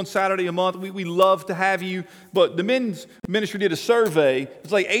us one Saturday a month, we love to have you. But the men's ministry did a survey.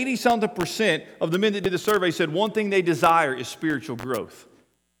 It's like 80-something% of the men that did the survey said one thing they desire is spiritual growth.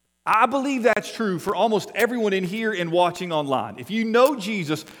 I believe that's true for almost everyone in here and watching online. If you know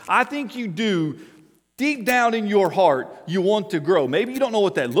Jesus, I think you do. Deep down in your heart, you want to grow. Maybe you don't know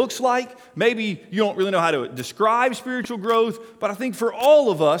what that looks like. Maybe you don't really know how to describe spiritual growth. But I think for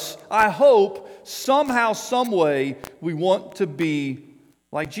all of us, I hope somehow, some way, we want to be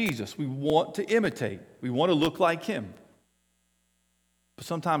like Jesus. We want to imitate. We want to look like Him. But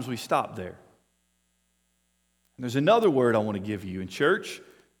sometimes we stop there. And there's another word I want to give you in church.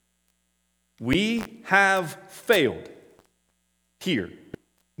 We have failed here.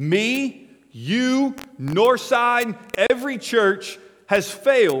 Me, you, Northside, every church has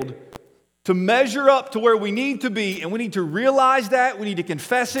failed to measure up to where we need to be, and we need to realize that, we need to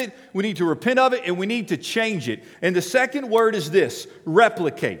confess it, we need to repent of it, and we need to change it. And the second word is this,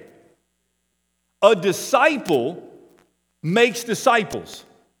 replicate. A disciple makes disciples.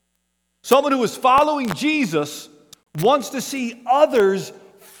 Someone who is following Jesus wants to see others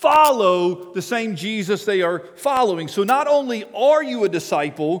follow the same Jesus they are following. So not only are you a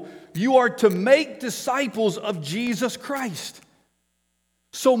disciple, you are to make disciples of Jesus Christ.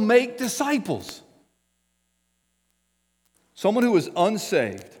 So make disciples. Someone who is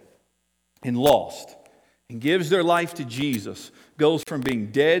unsaved and lost and gives their life to Jesus goes from being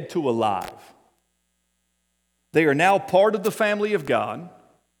dead to alive. They are now part of the family of God,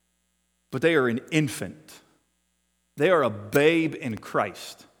 but they are an infant. They are a babe in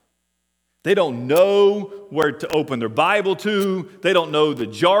Christ. They don't know where to open their Bible to. They don't know the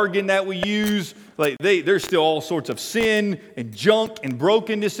jargon that we use. There's still all sorts of sin and junk and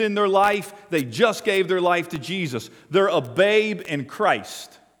brokenness in their life. They just gave their life to Jesus. They're a babe in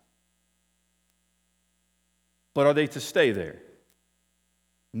Christ. But are they to stay there?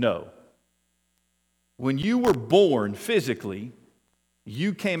 No. When you were born physically,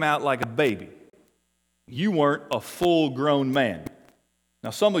 you came out like a baby. You weren't a full-grown man. Now,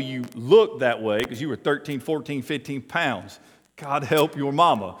 some of you look that way because you were 13, 14, 15 pounds. God help your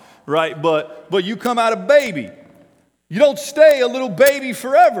mama, right? But you come out a baby. You don't stay a little baby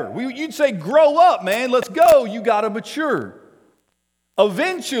forever. You'd say, grow up, man. Let's go. You got to mature.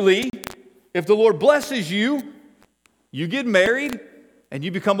 Eventually, if the Lord blesses you, you get married and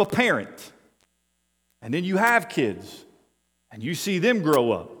you become a parent. And then you have kids and you see them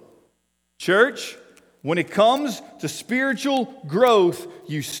grow up. Church, when it comes to spiritual growth,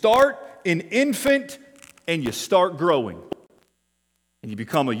 you start an infant and you start growing. And you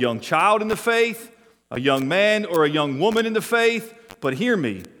become a young child in the faith, a young man or a young woman in the faith. But hear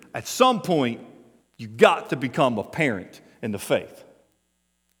me, at some point, you got to become a parent in the faith.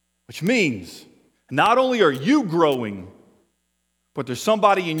 Which means not only are you growing, but there's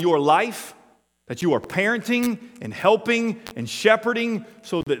somebody in your life that you are parenting and helping and shepherding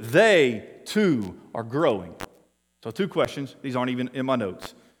so that they too are growing. So 2 questions. These aren't even in my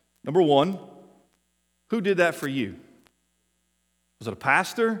notes. Number 1, who did that for you? Was it a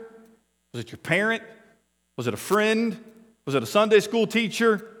pastor? Was it your parent? Was it a friend? Was it a Sunday school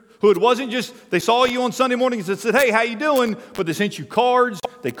teacher? Who it wasn't just, they saw you on Sunday mornings and said, hey, how you doing? But they sent you cards,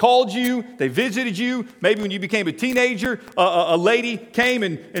 they called you, they visited you. Maybe when you became a teenager, a lady came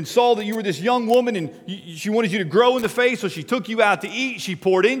and saw that you were this young woman and she wanted you to grow in the faith, so she took you out to eat, she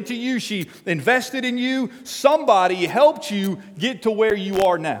poured into you, she invested in you. Somebody helped you get to where you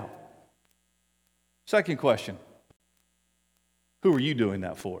are now. Second question, who are you doing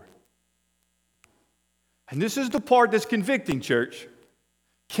that for? And this is the part that's convicting, church.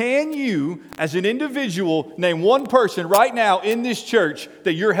 Can you, as an individual, name one person right now in this church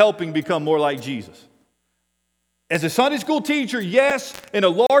that you're helping become more like Jesus? As a Sunday school teacher, yes, in a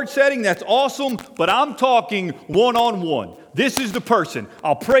large setting, that's awesome, but I'm talking one-on-one. This is the person.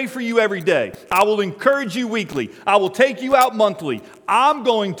 I'll pray for you every day. I will encourage you weekly. I will take you out monthly. I'm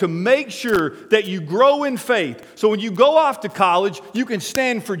going to make sure that you grow in faith. So when you go off to college, you can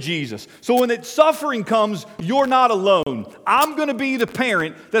stand for Jesus. So when that suffering comes, you're not alone. I'm going to be the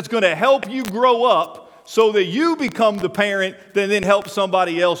parent that's going to help you grow up so that you become the parent that then helps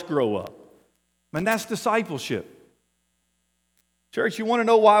somebody else grow up. And that's discipleship. Church, you want to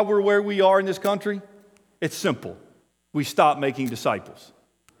know why we're where we are in this country? It's simple. We stopped making disciples.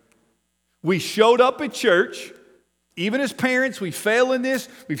 We showed up at church. Even as parents, we fail in this.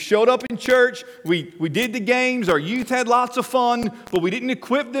 We've showed up in church. We did the games. Our youth had lots of fun, but we didn't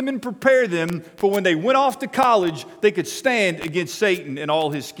equip them and prepare them for when they went off to college, they could stand against Satan and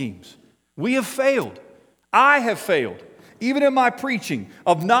all his schemes. We have failed. I have failed. Even in my preaching,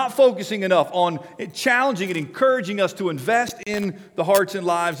 of not focusing enough on challenging and encouraging us to invest in the hearts and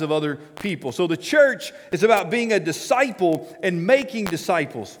lives of other people. So the church is about being a disciple and making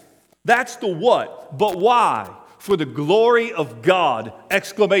disciples. That's the what, but why? For the glory of God,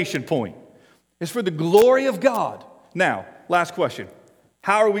 exclamation point. It's for the glory of God. Now, last question.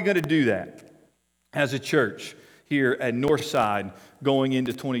 How are we going to do that as a church here at Northside going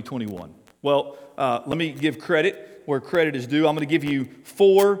into 2021? Well, let me give credit where credit is due. I'm going to give you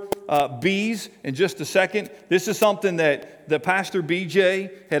 4 B's in just a second. This is something that Pastor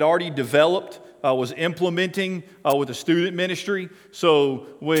BJ had already developed, was implementing with the student ministry. So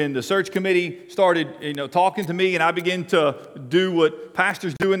when the search committee started, talking to me, and I began to do what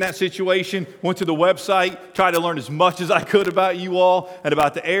pastors do in that situation, went to the website, tried to learn as much as I could about you all and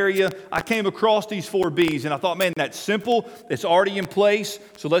about the area, I came across these 4 B's, and I thought, man, that's simple. It's already in place,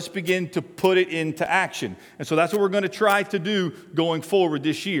 so let's begin to put it into action. And so that's what we're going to try to do going forward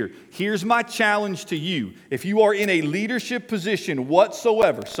this year. Here's my challenge to you. If you are in a leadership position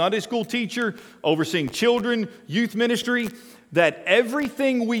whatsoever, Sunday school teacher, overseeing children, youth ministry, that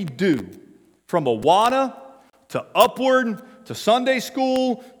everything we do, from Awana to Upward to Sunday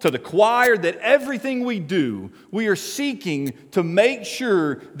school to the choir, that everything we do, we are seeking to make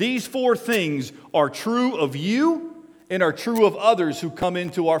sure these 4 things are true of you and are true of others who come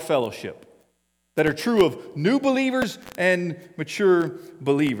into our fellowship, that are true of new believers and mature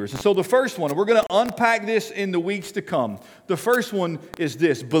believers. And so the first one, and we're going to unpack this in the weeks to come. The first one is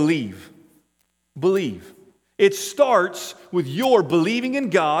this: believe. Believe. It starts with your believing in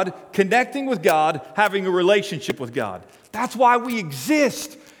God, connecting with God, having a relationship with God. That's why we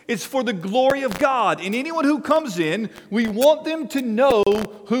exist. It's for the glory of God. And anyone who comes in, we want them to know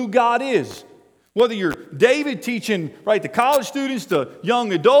who God is. Whether you're David teaching the college students, the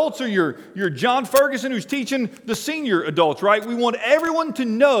young adults, or you're John Ferguson who's teaching the senior adults, right? We want everyone to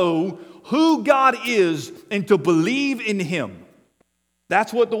know who God is and to believe in Him.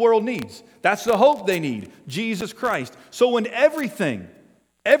 That's what the world needs. That's the hope they need, Jesus Christ. So in everything,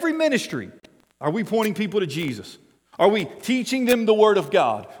 every ministry, are we pointing people to Jesus? Are we teaching them the Word of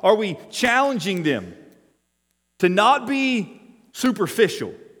God? Are we challenging them to not be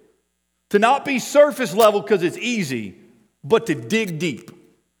superficial, to not be surface level because it's easy, but to dig deep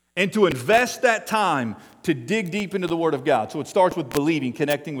and to invest that time to dig deep into the Word of God. So it starts with believing,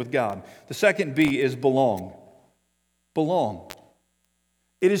 connecting with God. The second B is belong. Belong.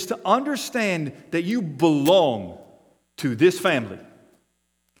 It is to understand that you belong to this family.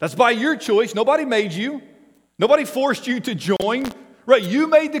 That's by your choice. Nobody made you. Nobody forced you to join. Right? You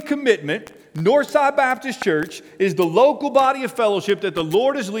made the commitment. Northside Baptist Church is the local body of fellowship that the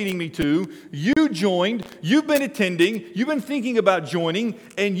Lord is leading me to. You joined. You've been attending. You've been thinking about joining.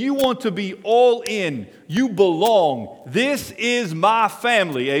 And you want to be all in. You belong. This is my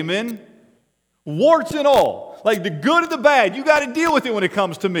family. Amen? Warts and all. Like the good and the bad. You got to deal with it when it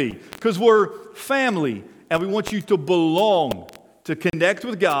comes to me. Because we're family. And we want you to belong. To connect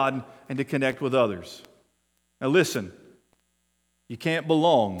with God and to connect with others. Now listen. You can't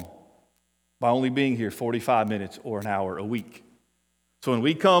belong by only being here 45 minutes or an hour a week. So when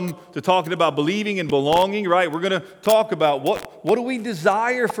we come to talking about believing and belonging, right, we're going to talk about what do we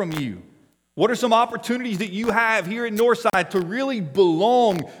desire from you? What are some opportunities that you have here at Northside to really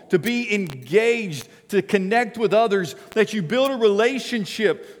belong, to be engaged, to connect with others, that you build a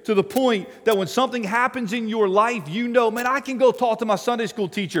relationship to the point that when something happens in your life, you know, man, I can go talk to my Sunday school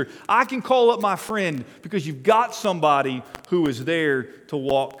teacher. I can call up my friend because you've got somebody who is there to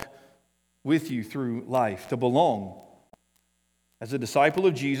walk with you through life, to belong. As a disciple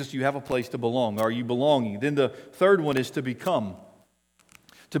of Jesus, you have a place to belong. Are you belonging? Then the third one is to become.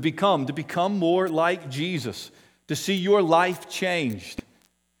 To become more like Jesus, to see your life changed.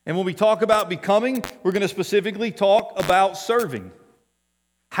 And when we talk about becoming, we're going to specifically talk about serving.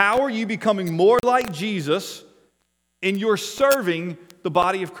 How are you becoming more like Jesus in your serving the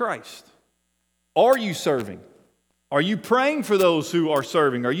body of Christ? Are you serving? Are you praying for those who are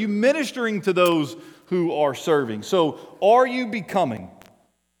serving? Are you ministering to those who are serving? So, are you becoming?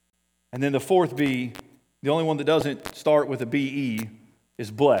 And then the fourth B, the only one that doesn't start with a B-E, is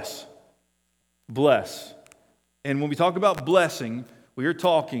bless. Bless. And when we talk about blessing, we are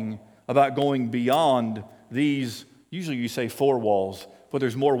talking about going beyond these, usually you say 4 walls, but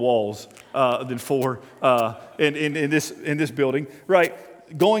there's more walls than 4 in this building, right?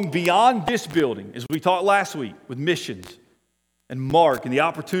 Going beyond this building, as we talked last week with missions and Mark and the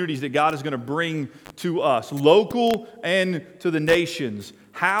opportunities that God is going to bring to us, local and to the nations.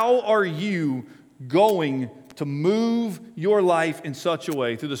 How are you going to move your life in such a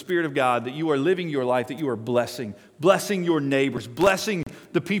way through the Spirit of God that you are living your life, that you are blessing your neighbors, blessing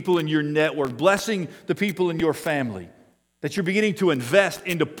the people in your network, blessing the people in your family, that you're beginning to invest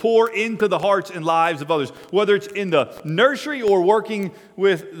and to pour into the hearts and lives of others, whether it's in the nursery or working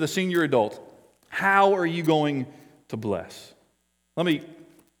with the senior adult. How are you going to bless? Let me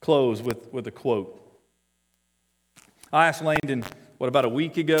close with a quote. I asked Landon, about a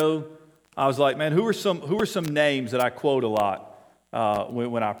week ago, I was like, man, who are some names that I quote a lot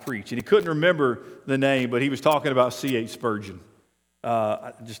when I preach? And he couldn't remember the name, but he was talking about C.H. Spurgeon.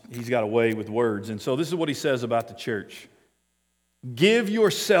 He's got a way with words. And so this is what he says about the church. Give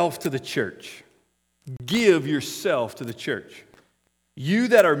yourself to the church. Give yourself to the church. You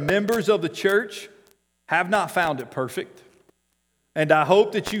that are members of the church have not found it perfect. And I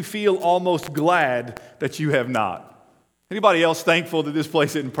hope that you feel almost glad that you have not. Anybody else thankful that this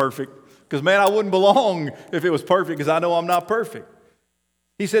place isn't perfect? Because, man, I wouldn't belong if it was perfect because I know I'm not perfect.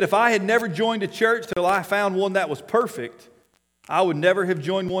 He said, if I had never joined a church till I found one that was perfect, I would never have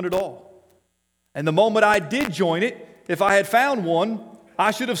joined one at all. And the moment I did join it, if I had found one,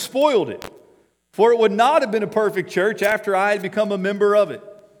 I should have spoiled it. For it would not have been a perfect church after I had become a member of it.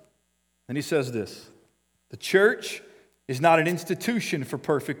 And he says this, the church is not an institution for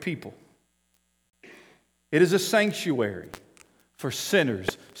perfect people. It is a sanctuary for sinners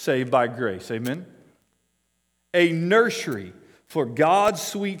saved by grace. Amen? A nursery for God's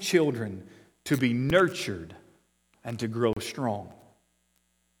sweet children to be nurtured and to grow strong.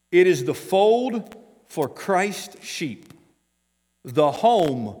 It is the fold for Christ's sheep, the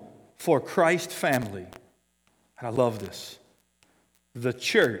home for Christ's family. And I love this. The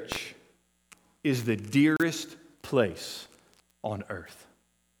church is the dearest place on earth.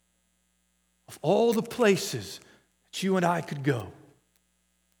 Of all the places that you and I could go,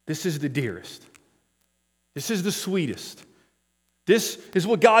 this is the dearest. This is the sweetest. This is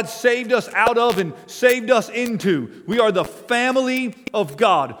what God saved us out of and saved us into. We are the family of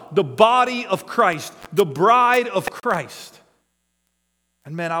God, the body of Christ, the bride of Christ.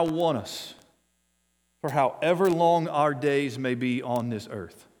 And man, I want us, for however long our days may be on this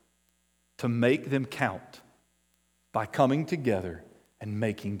earth, to make them count by coming together and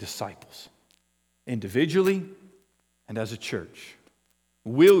making disciples, individually and as a church.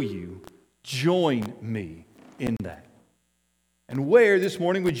 Will you join me in that? And where this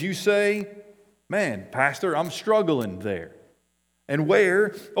morning would you say, man, Pastor, I'm struggling there? And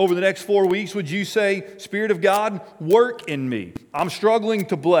where, over the next 4 weeks, would you say, Spirit of God, work in me? I'm struggling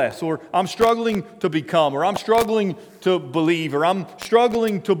to bless, or I'm struggling to become, or I'm struggling to believe, or I'm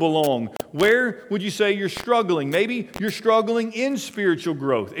struggling to belong. Where would you say you're struggling? Maybe you're struggling in spiritual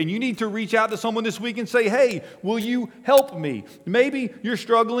growth, and you need to reach out to someone this week and say, hey, will you help me? Maybe you're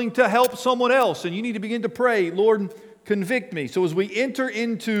struggling to help someone else, and you need to begin to pray, Lord, convict me. So as we enter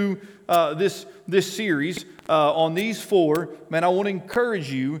into this series on these four, man, I want to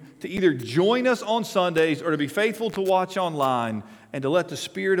encourage you to either join us on Sundays or to be faithful to watch online and to let the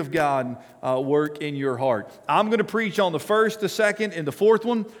Spirit of God work in your heart. I'm going to preach on the first, the second, and the fourth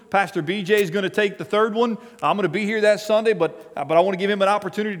one. Pastor BJ is going to take the third one. I'm going to be here that Sunday, but I want to give him an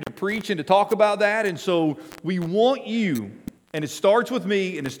opportunity to preach and to talk about that. And so we want you, and it starts with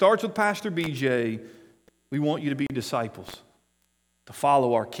me, and it starts with Pastor BJ, we want you to be disciples, to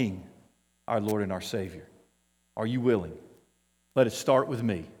follow our King, our Lord and our Savior. Are you willing? Let it start with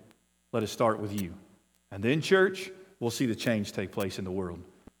me. Let it start with you. And then, church, we'll see the change take place in the world.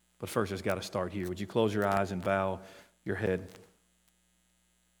 But first, it's got to start here. Would you close your eyes and bow your head? I'm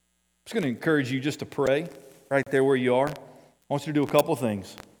just going to encourage you just to pray right there where you are. I want you to do a couple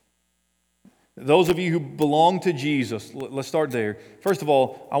things. Those of you who belong to Jesus, let's start there. First of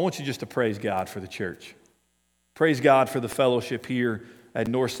all, I want you just to praise God for the church. Praise God for the fellowship here at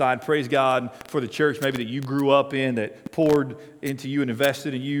Northside. Praise God for the church maybe that you grew up in, that poured into you and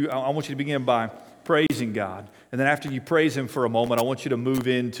invested in you. I want you to begin by praising God. And then after you praise Him for a moment, I want you to move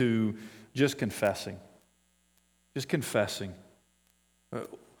into just confessing. Just confessing.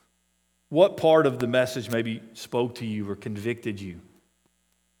 What part of the message maybe spoke to you or convicted you?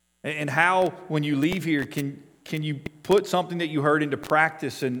 And how, when you leave here, can you put something that you heard into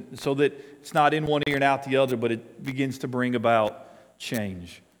practice, and so that it's not in one ear and out the other, but it begins to bring about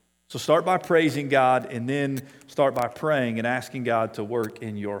change? So start by praising God, and then start by praying and asking God to work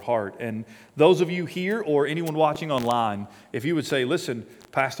in your heart. And those of you here or anyone watching online, if you would say, listen,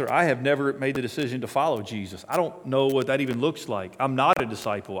 Pastor, I have never made the decision to follow Jesus. I don't know what that even looks like. I'm not a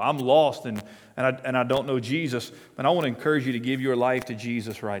disciple. I'm lost and I don't know Jesus. And I want to encourage you to give your life to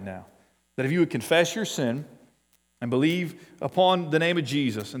Jesus right now. That if you would confess your sin and believe upon the name of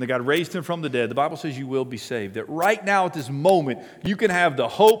Jesus and that God raised Him from the dead, the Bible says you will be saved. That right now at this moment, you can have the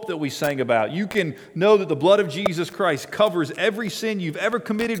hope that we sang about. You can know that the blood of Jesus Christ covers every sin you've ever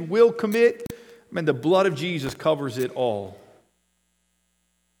committed, will commit. Man, the blood of Jesus covers it all.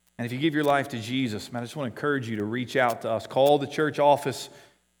 And if you give your life to Jesus, man, I just want to encourage you to reach out to us. Call the church office,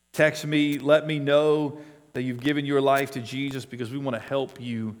 text me, let me know that you've given your life to Jesus, because we want to help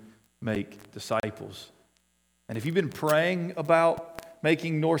you make disciples. And if you've been praying about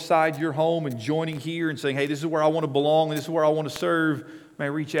making Northside your home and joining here and saying, hey, this is where I want to belong and this is where I want to serve,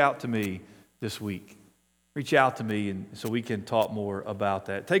 man, reach out to me this week. Reach out to me and so we can talk more about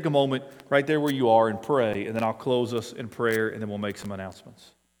that. Take a moment right there where you are and pray, and then I'll close us in prayer, and then we'll make some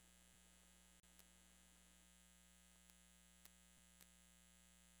announcements.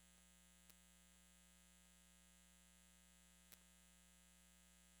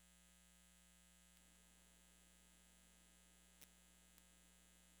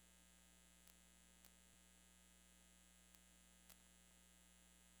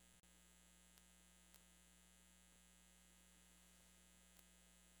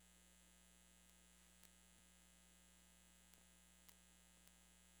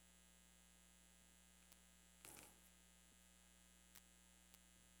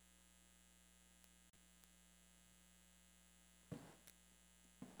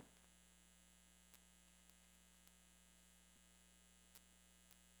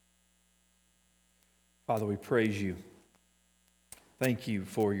 Father, we praise you. Thank you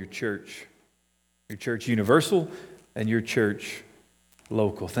for your church universal and your church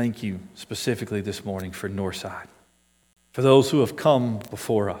local. Thank you specifically this morning for Northside, for those who have come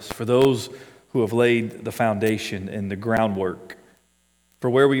before us, for those who have laid the foundation and the groundwork for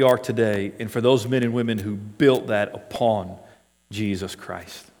where we are today, and for those men and women who built that upon Jesus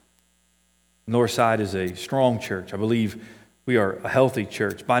Christ. Northside is a strong church. I believe we are a healthy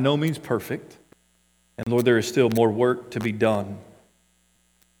church, by no means perfect. And Lord, there is still more work to be done.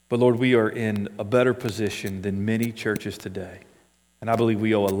 But Lord, we are in a better position than many churches today. And I believe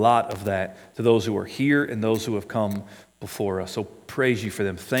we owe a lot of that to those who are here and those who have come before us. So praise you for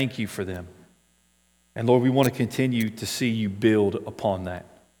them. Thank you for them. And Lord, we want to continue to see you build upon that.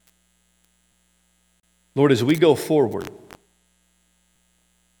 Lord, as we go forward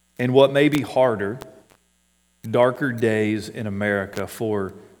in what may be harder, darker days in America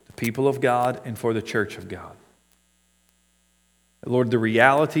for the people of God and for the church of God, Lord, the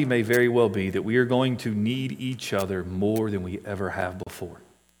reality may very well be that we are going to need each other more than we ever have before.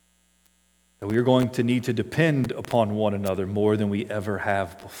 That we are going to need to depend upon one another more than we ever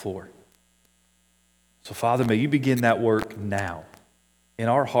have before. So, Father, may you begin that work now in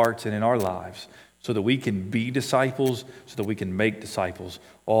our hearts and in our lives so that we can be disciples, so that we can make disciples,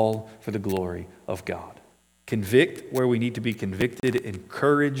 all for the glory of God. Convict where we need to be convicted,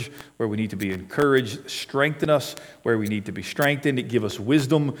 encourage where we need to be encouraged, strengthen us where we need to be strengthened, give us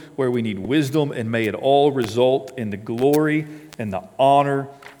wisdom where we need wisdom, and may it all result in the glory and the honor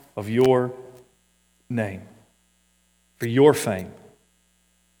of your name. For your fame,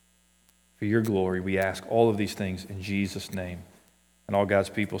 for your glory, we ask all of these things in Jesus' name. And all God's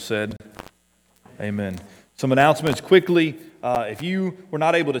people said, amen. Some announcements quickly. If you were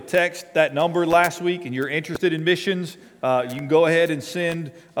not able to text that number last week and you're interested in missions, you can go ahead and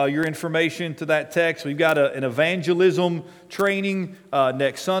send your information to that text. We've got an evangelism training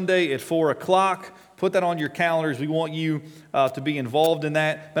next Sunday at 4 o'clock. Put that on your calendars. We want you to be involved in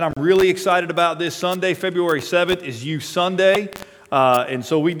that. But I'm really excited about this Sunday. February 7th is Youth Sunday. And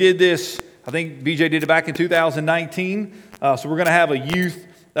so we did this, I think BJ did it back in 2019. So we're going to have a youth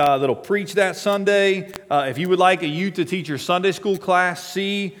that'll preach that Sunday. If you would like a youth to teach your Sunday school class,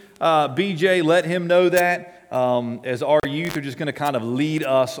 see BJ, let him know that, as our youth are just going to kind of lead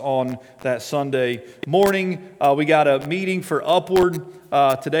us on that Sunday morning. We got a meeting for Upward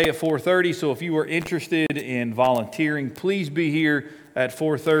today at 4:30, so if you are interested in volunteering, please be here at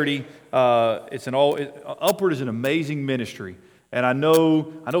 4:30. Upward is an amazing ministry, and I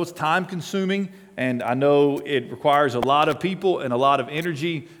know it's time consuming. And I know it requires a lot of people and a lot of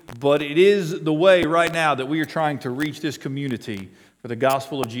energy, but it is the way right now that we are trying to reach this community for the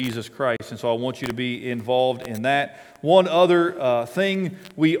gospel of Jesus Christ. And so I want you to be involved in that. One other thing,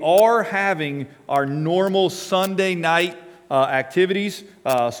 we are having our normal Sunday night activities,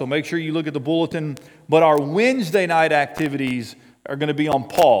 so make sure you look at the bulletin. But our Wednesday night activities are going to be on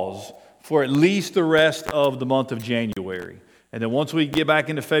pause for at least the rest of the month of January. And then once we get back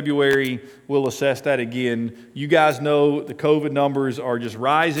into February, we'll assess that again. You guys know the COVID numbers are just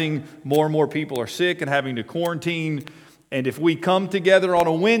rising. More and more people are sick and having to quarantine. And if we come together on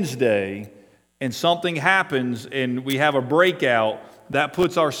a Wednesday and something happens and we have a breakout, that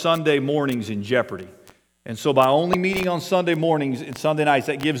puts our Sunday mornings in jeopardy. And so by only meeting on Sunday mornings and Sunday nights,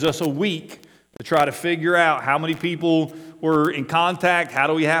 that gives us a week to try to figure out how many people were in contact, how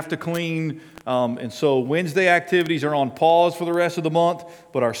do we have to clean. And so Wednesday activities are on pause for the rest of the month,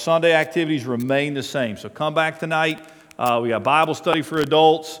 but our Sunday activities remain the same. So come back tonight. We got Bible study for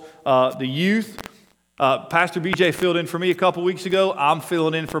adults. The youth, Pastor BJ filled in for me a couple weeks ago. I'm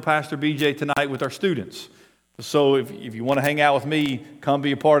filling in for Pastor BJ tonight with our students. So if you want to hang out with me, come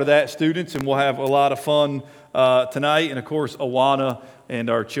be a part of that, students, and we'll have a lot of fun tonight. And, of course, Awana and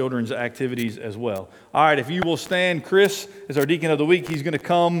our children's activities as well. All right, if you will stand, Chris is our deacon of the week. He's going to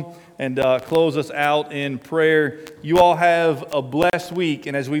come and close us out in prayer. You all have a blessed week.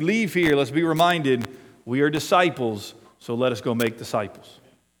 And as we leave here, let's be reminded, we are disciples, so let us go make disciples.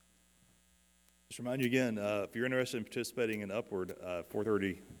 Just remind you again, if you're interested in participating in Upward,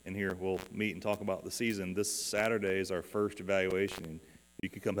 4:30 in here, we'll meet and talk about the season. This Saturday is our first evaluation. You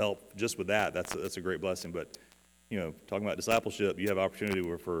could come help just with that. That's a great blessing. But, talking about discipleship, you have opportunity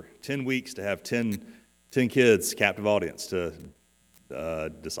where for 10 weeks to have 10 kids, captive audience, to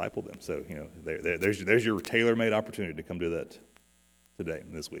disciple them. So, there's your tailor-made opportunity to come do that today,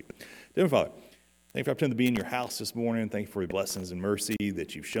 this week. Dear Father, thank you for the opportunity to be in your house this morning. Thank you for your blessings and mercy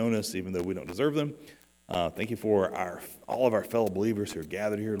that you've shown us, even though we don't deserve them. Thank you for all of our fellow believers who are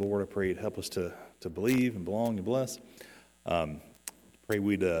gathered here. Lord, I pray you'd help us to believe and belong and bless. Pray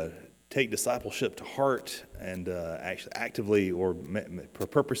we'd take discipleship to heart and actually actively, or for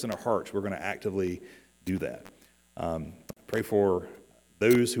purpose in our hearts, we're going to actively do that. Pray for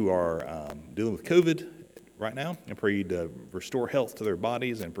those who are dealing with COVID right now, and pray you'd restore health to their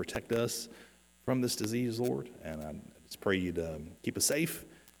bodies and protect us from this disease, Lord. And I just pray you'd keep us safe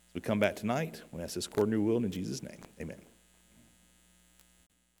as we come back tonight. We ask this according to your will in Jesus' name. Amen.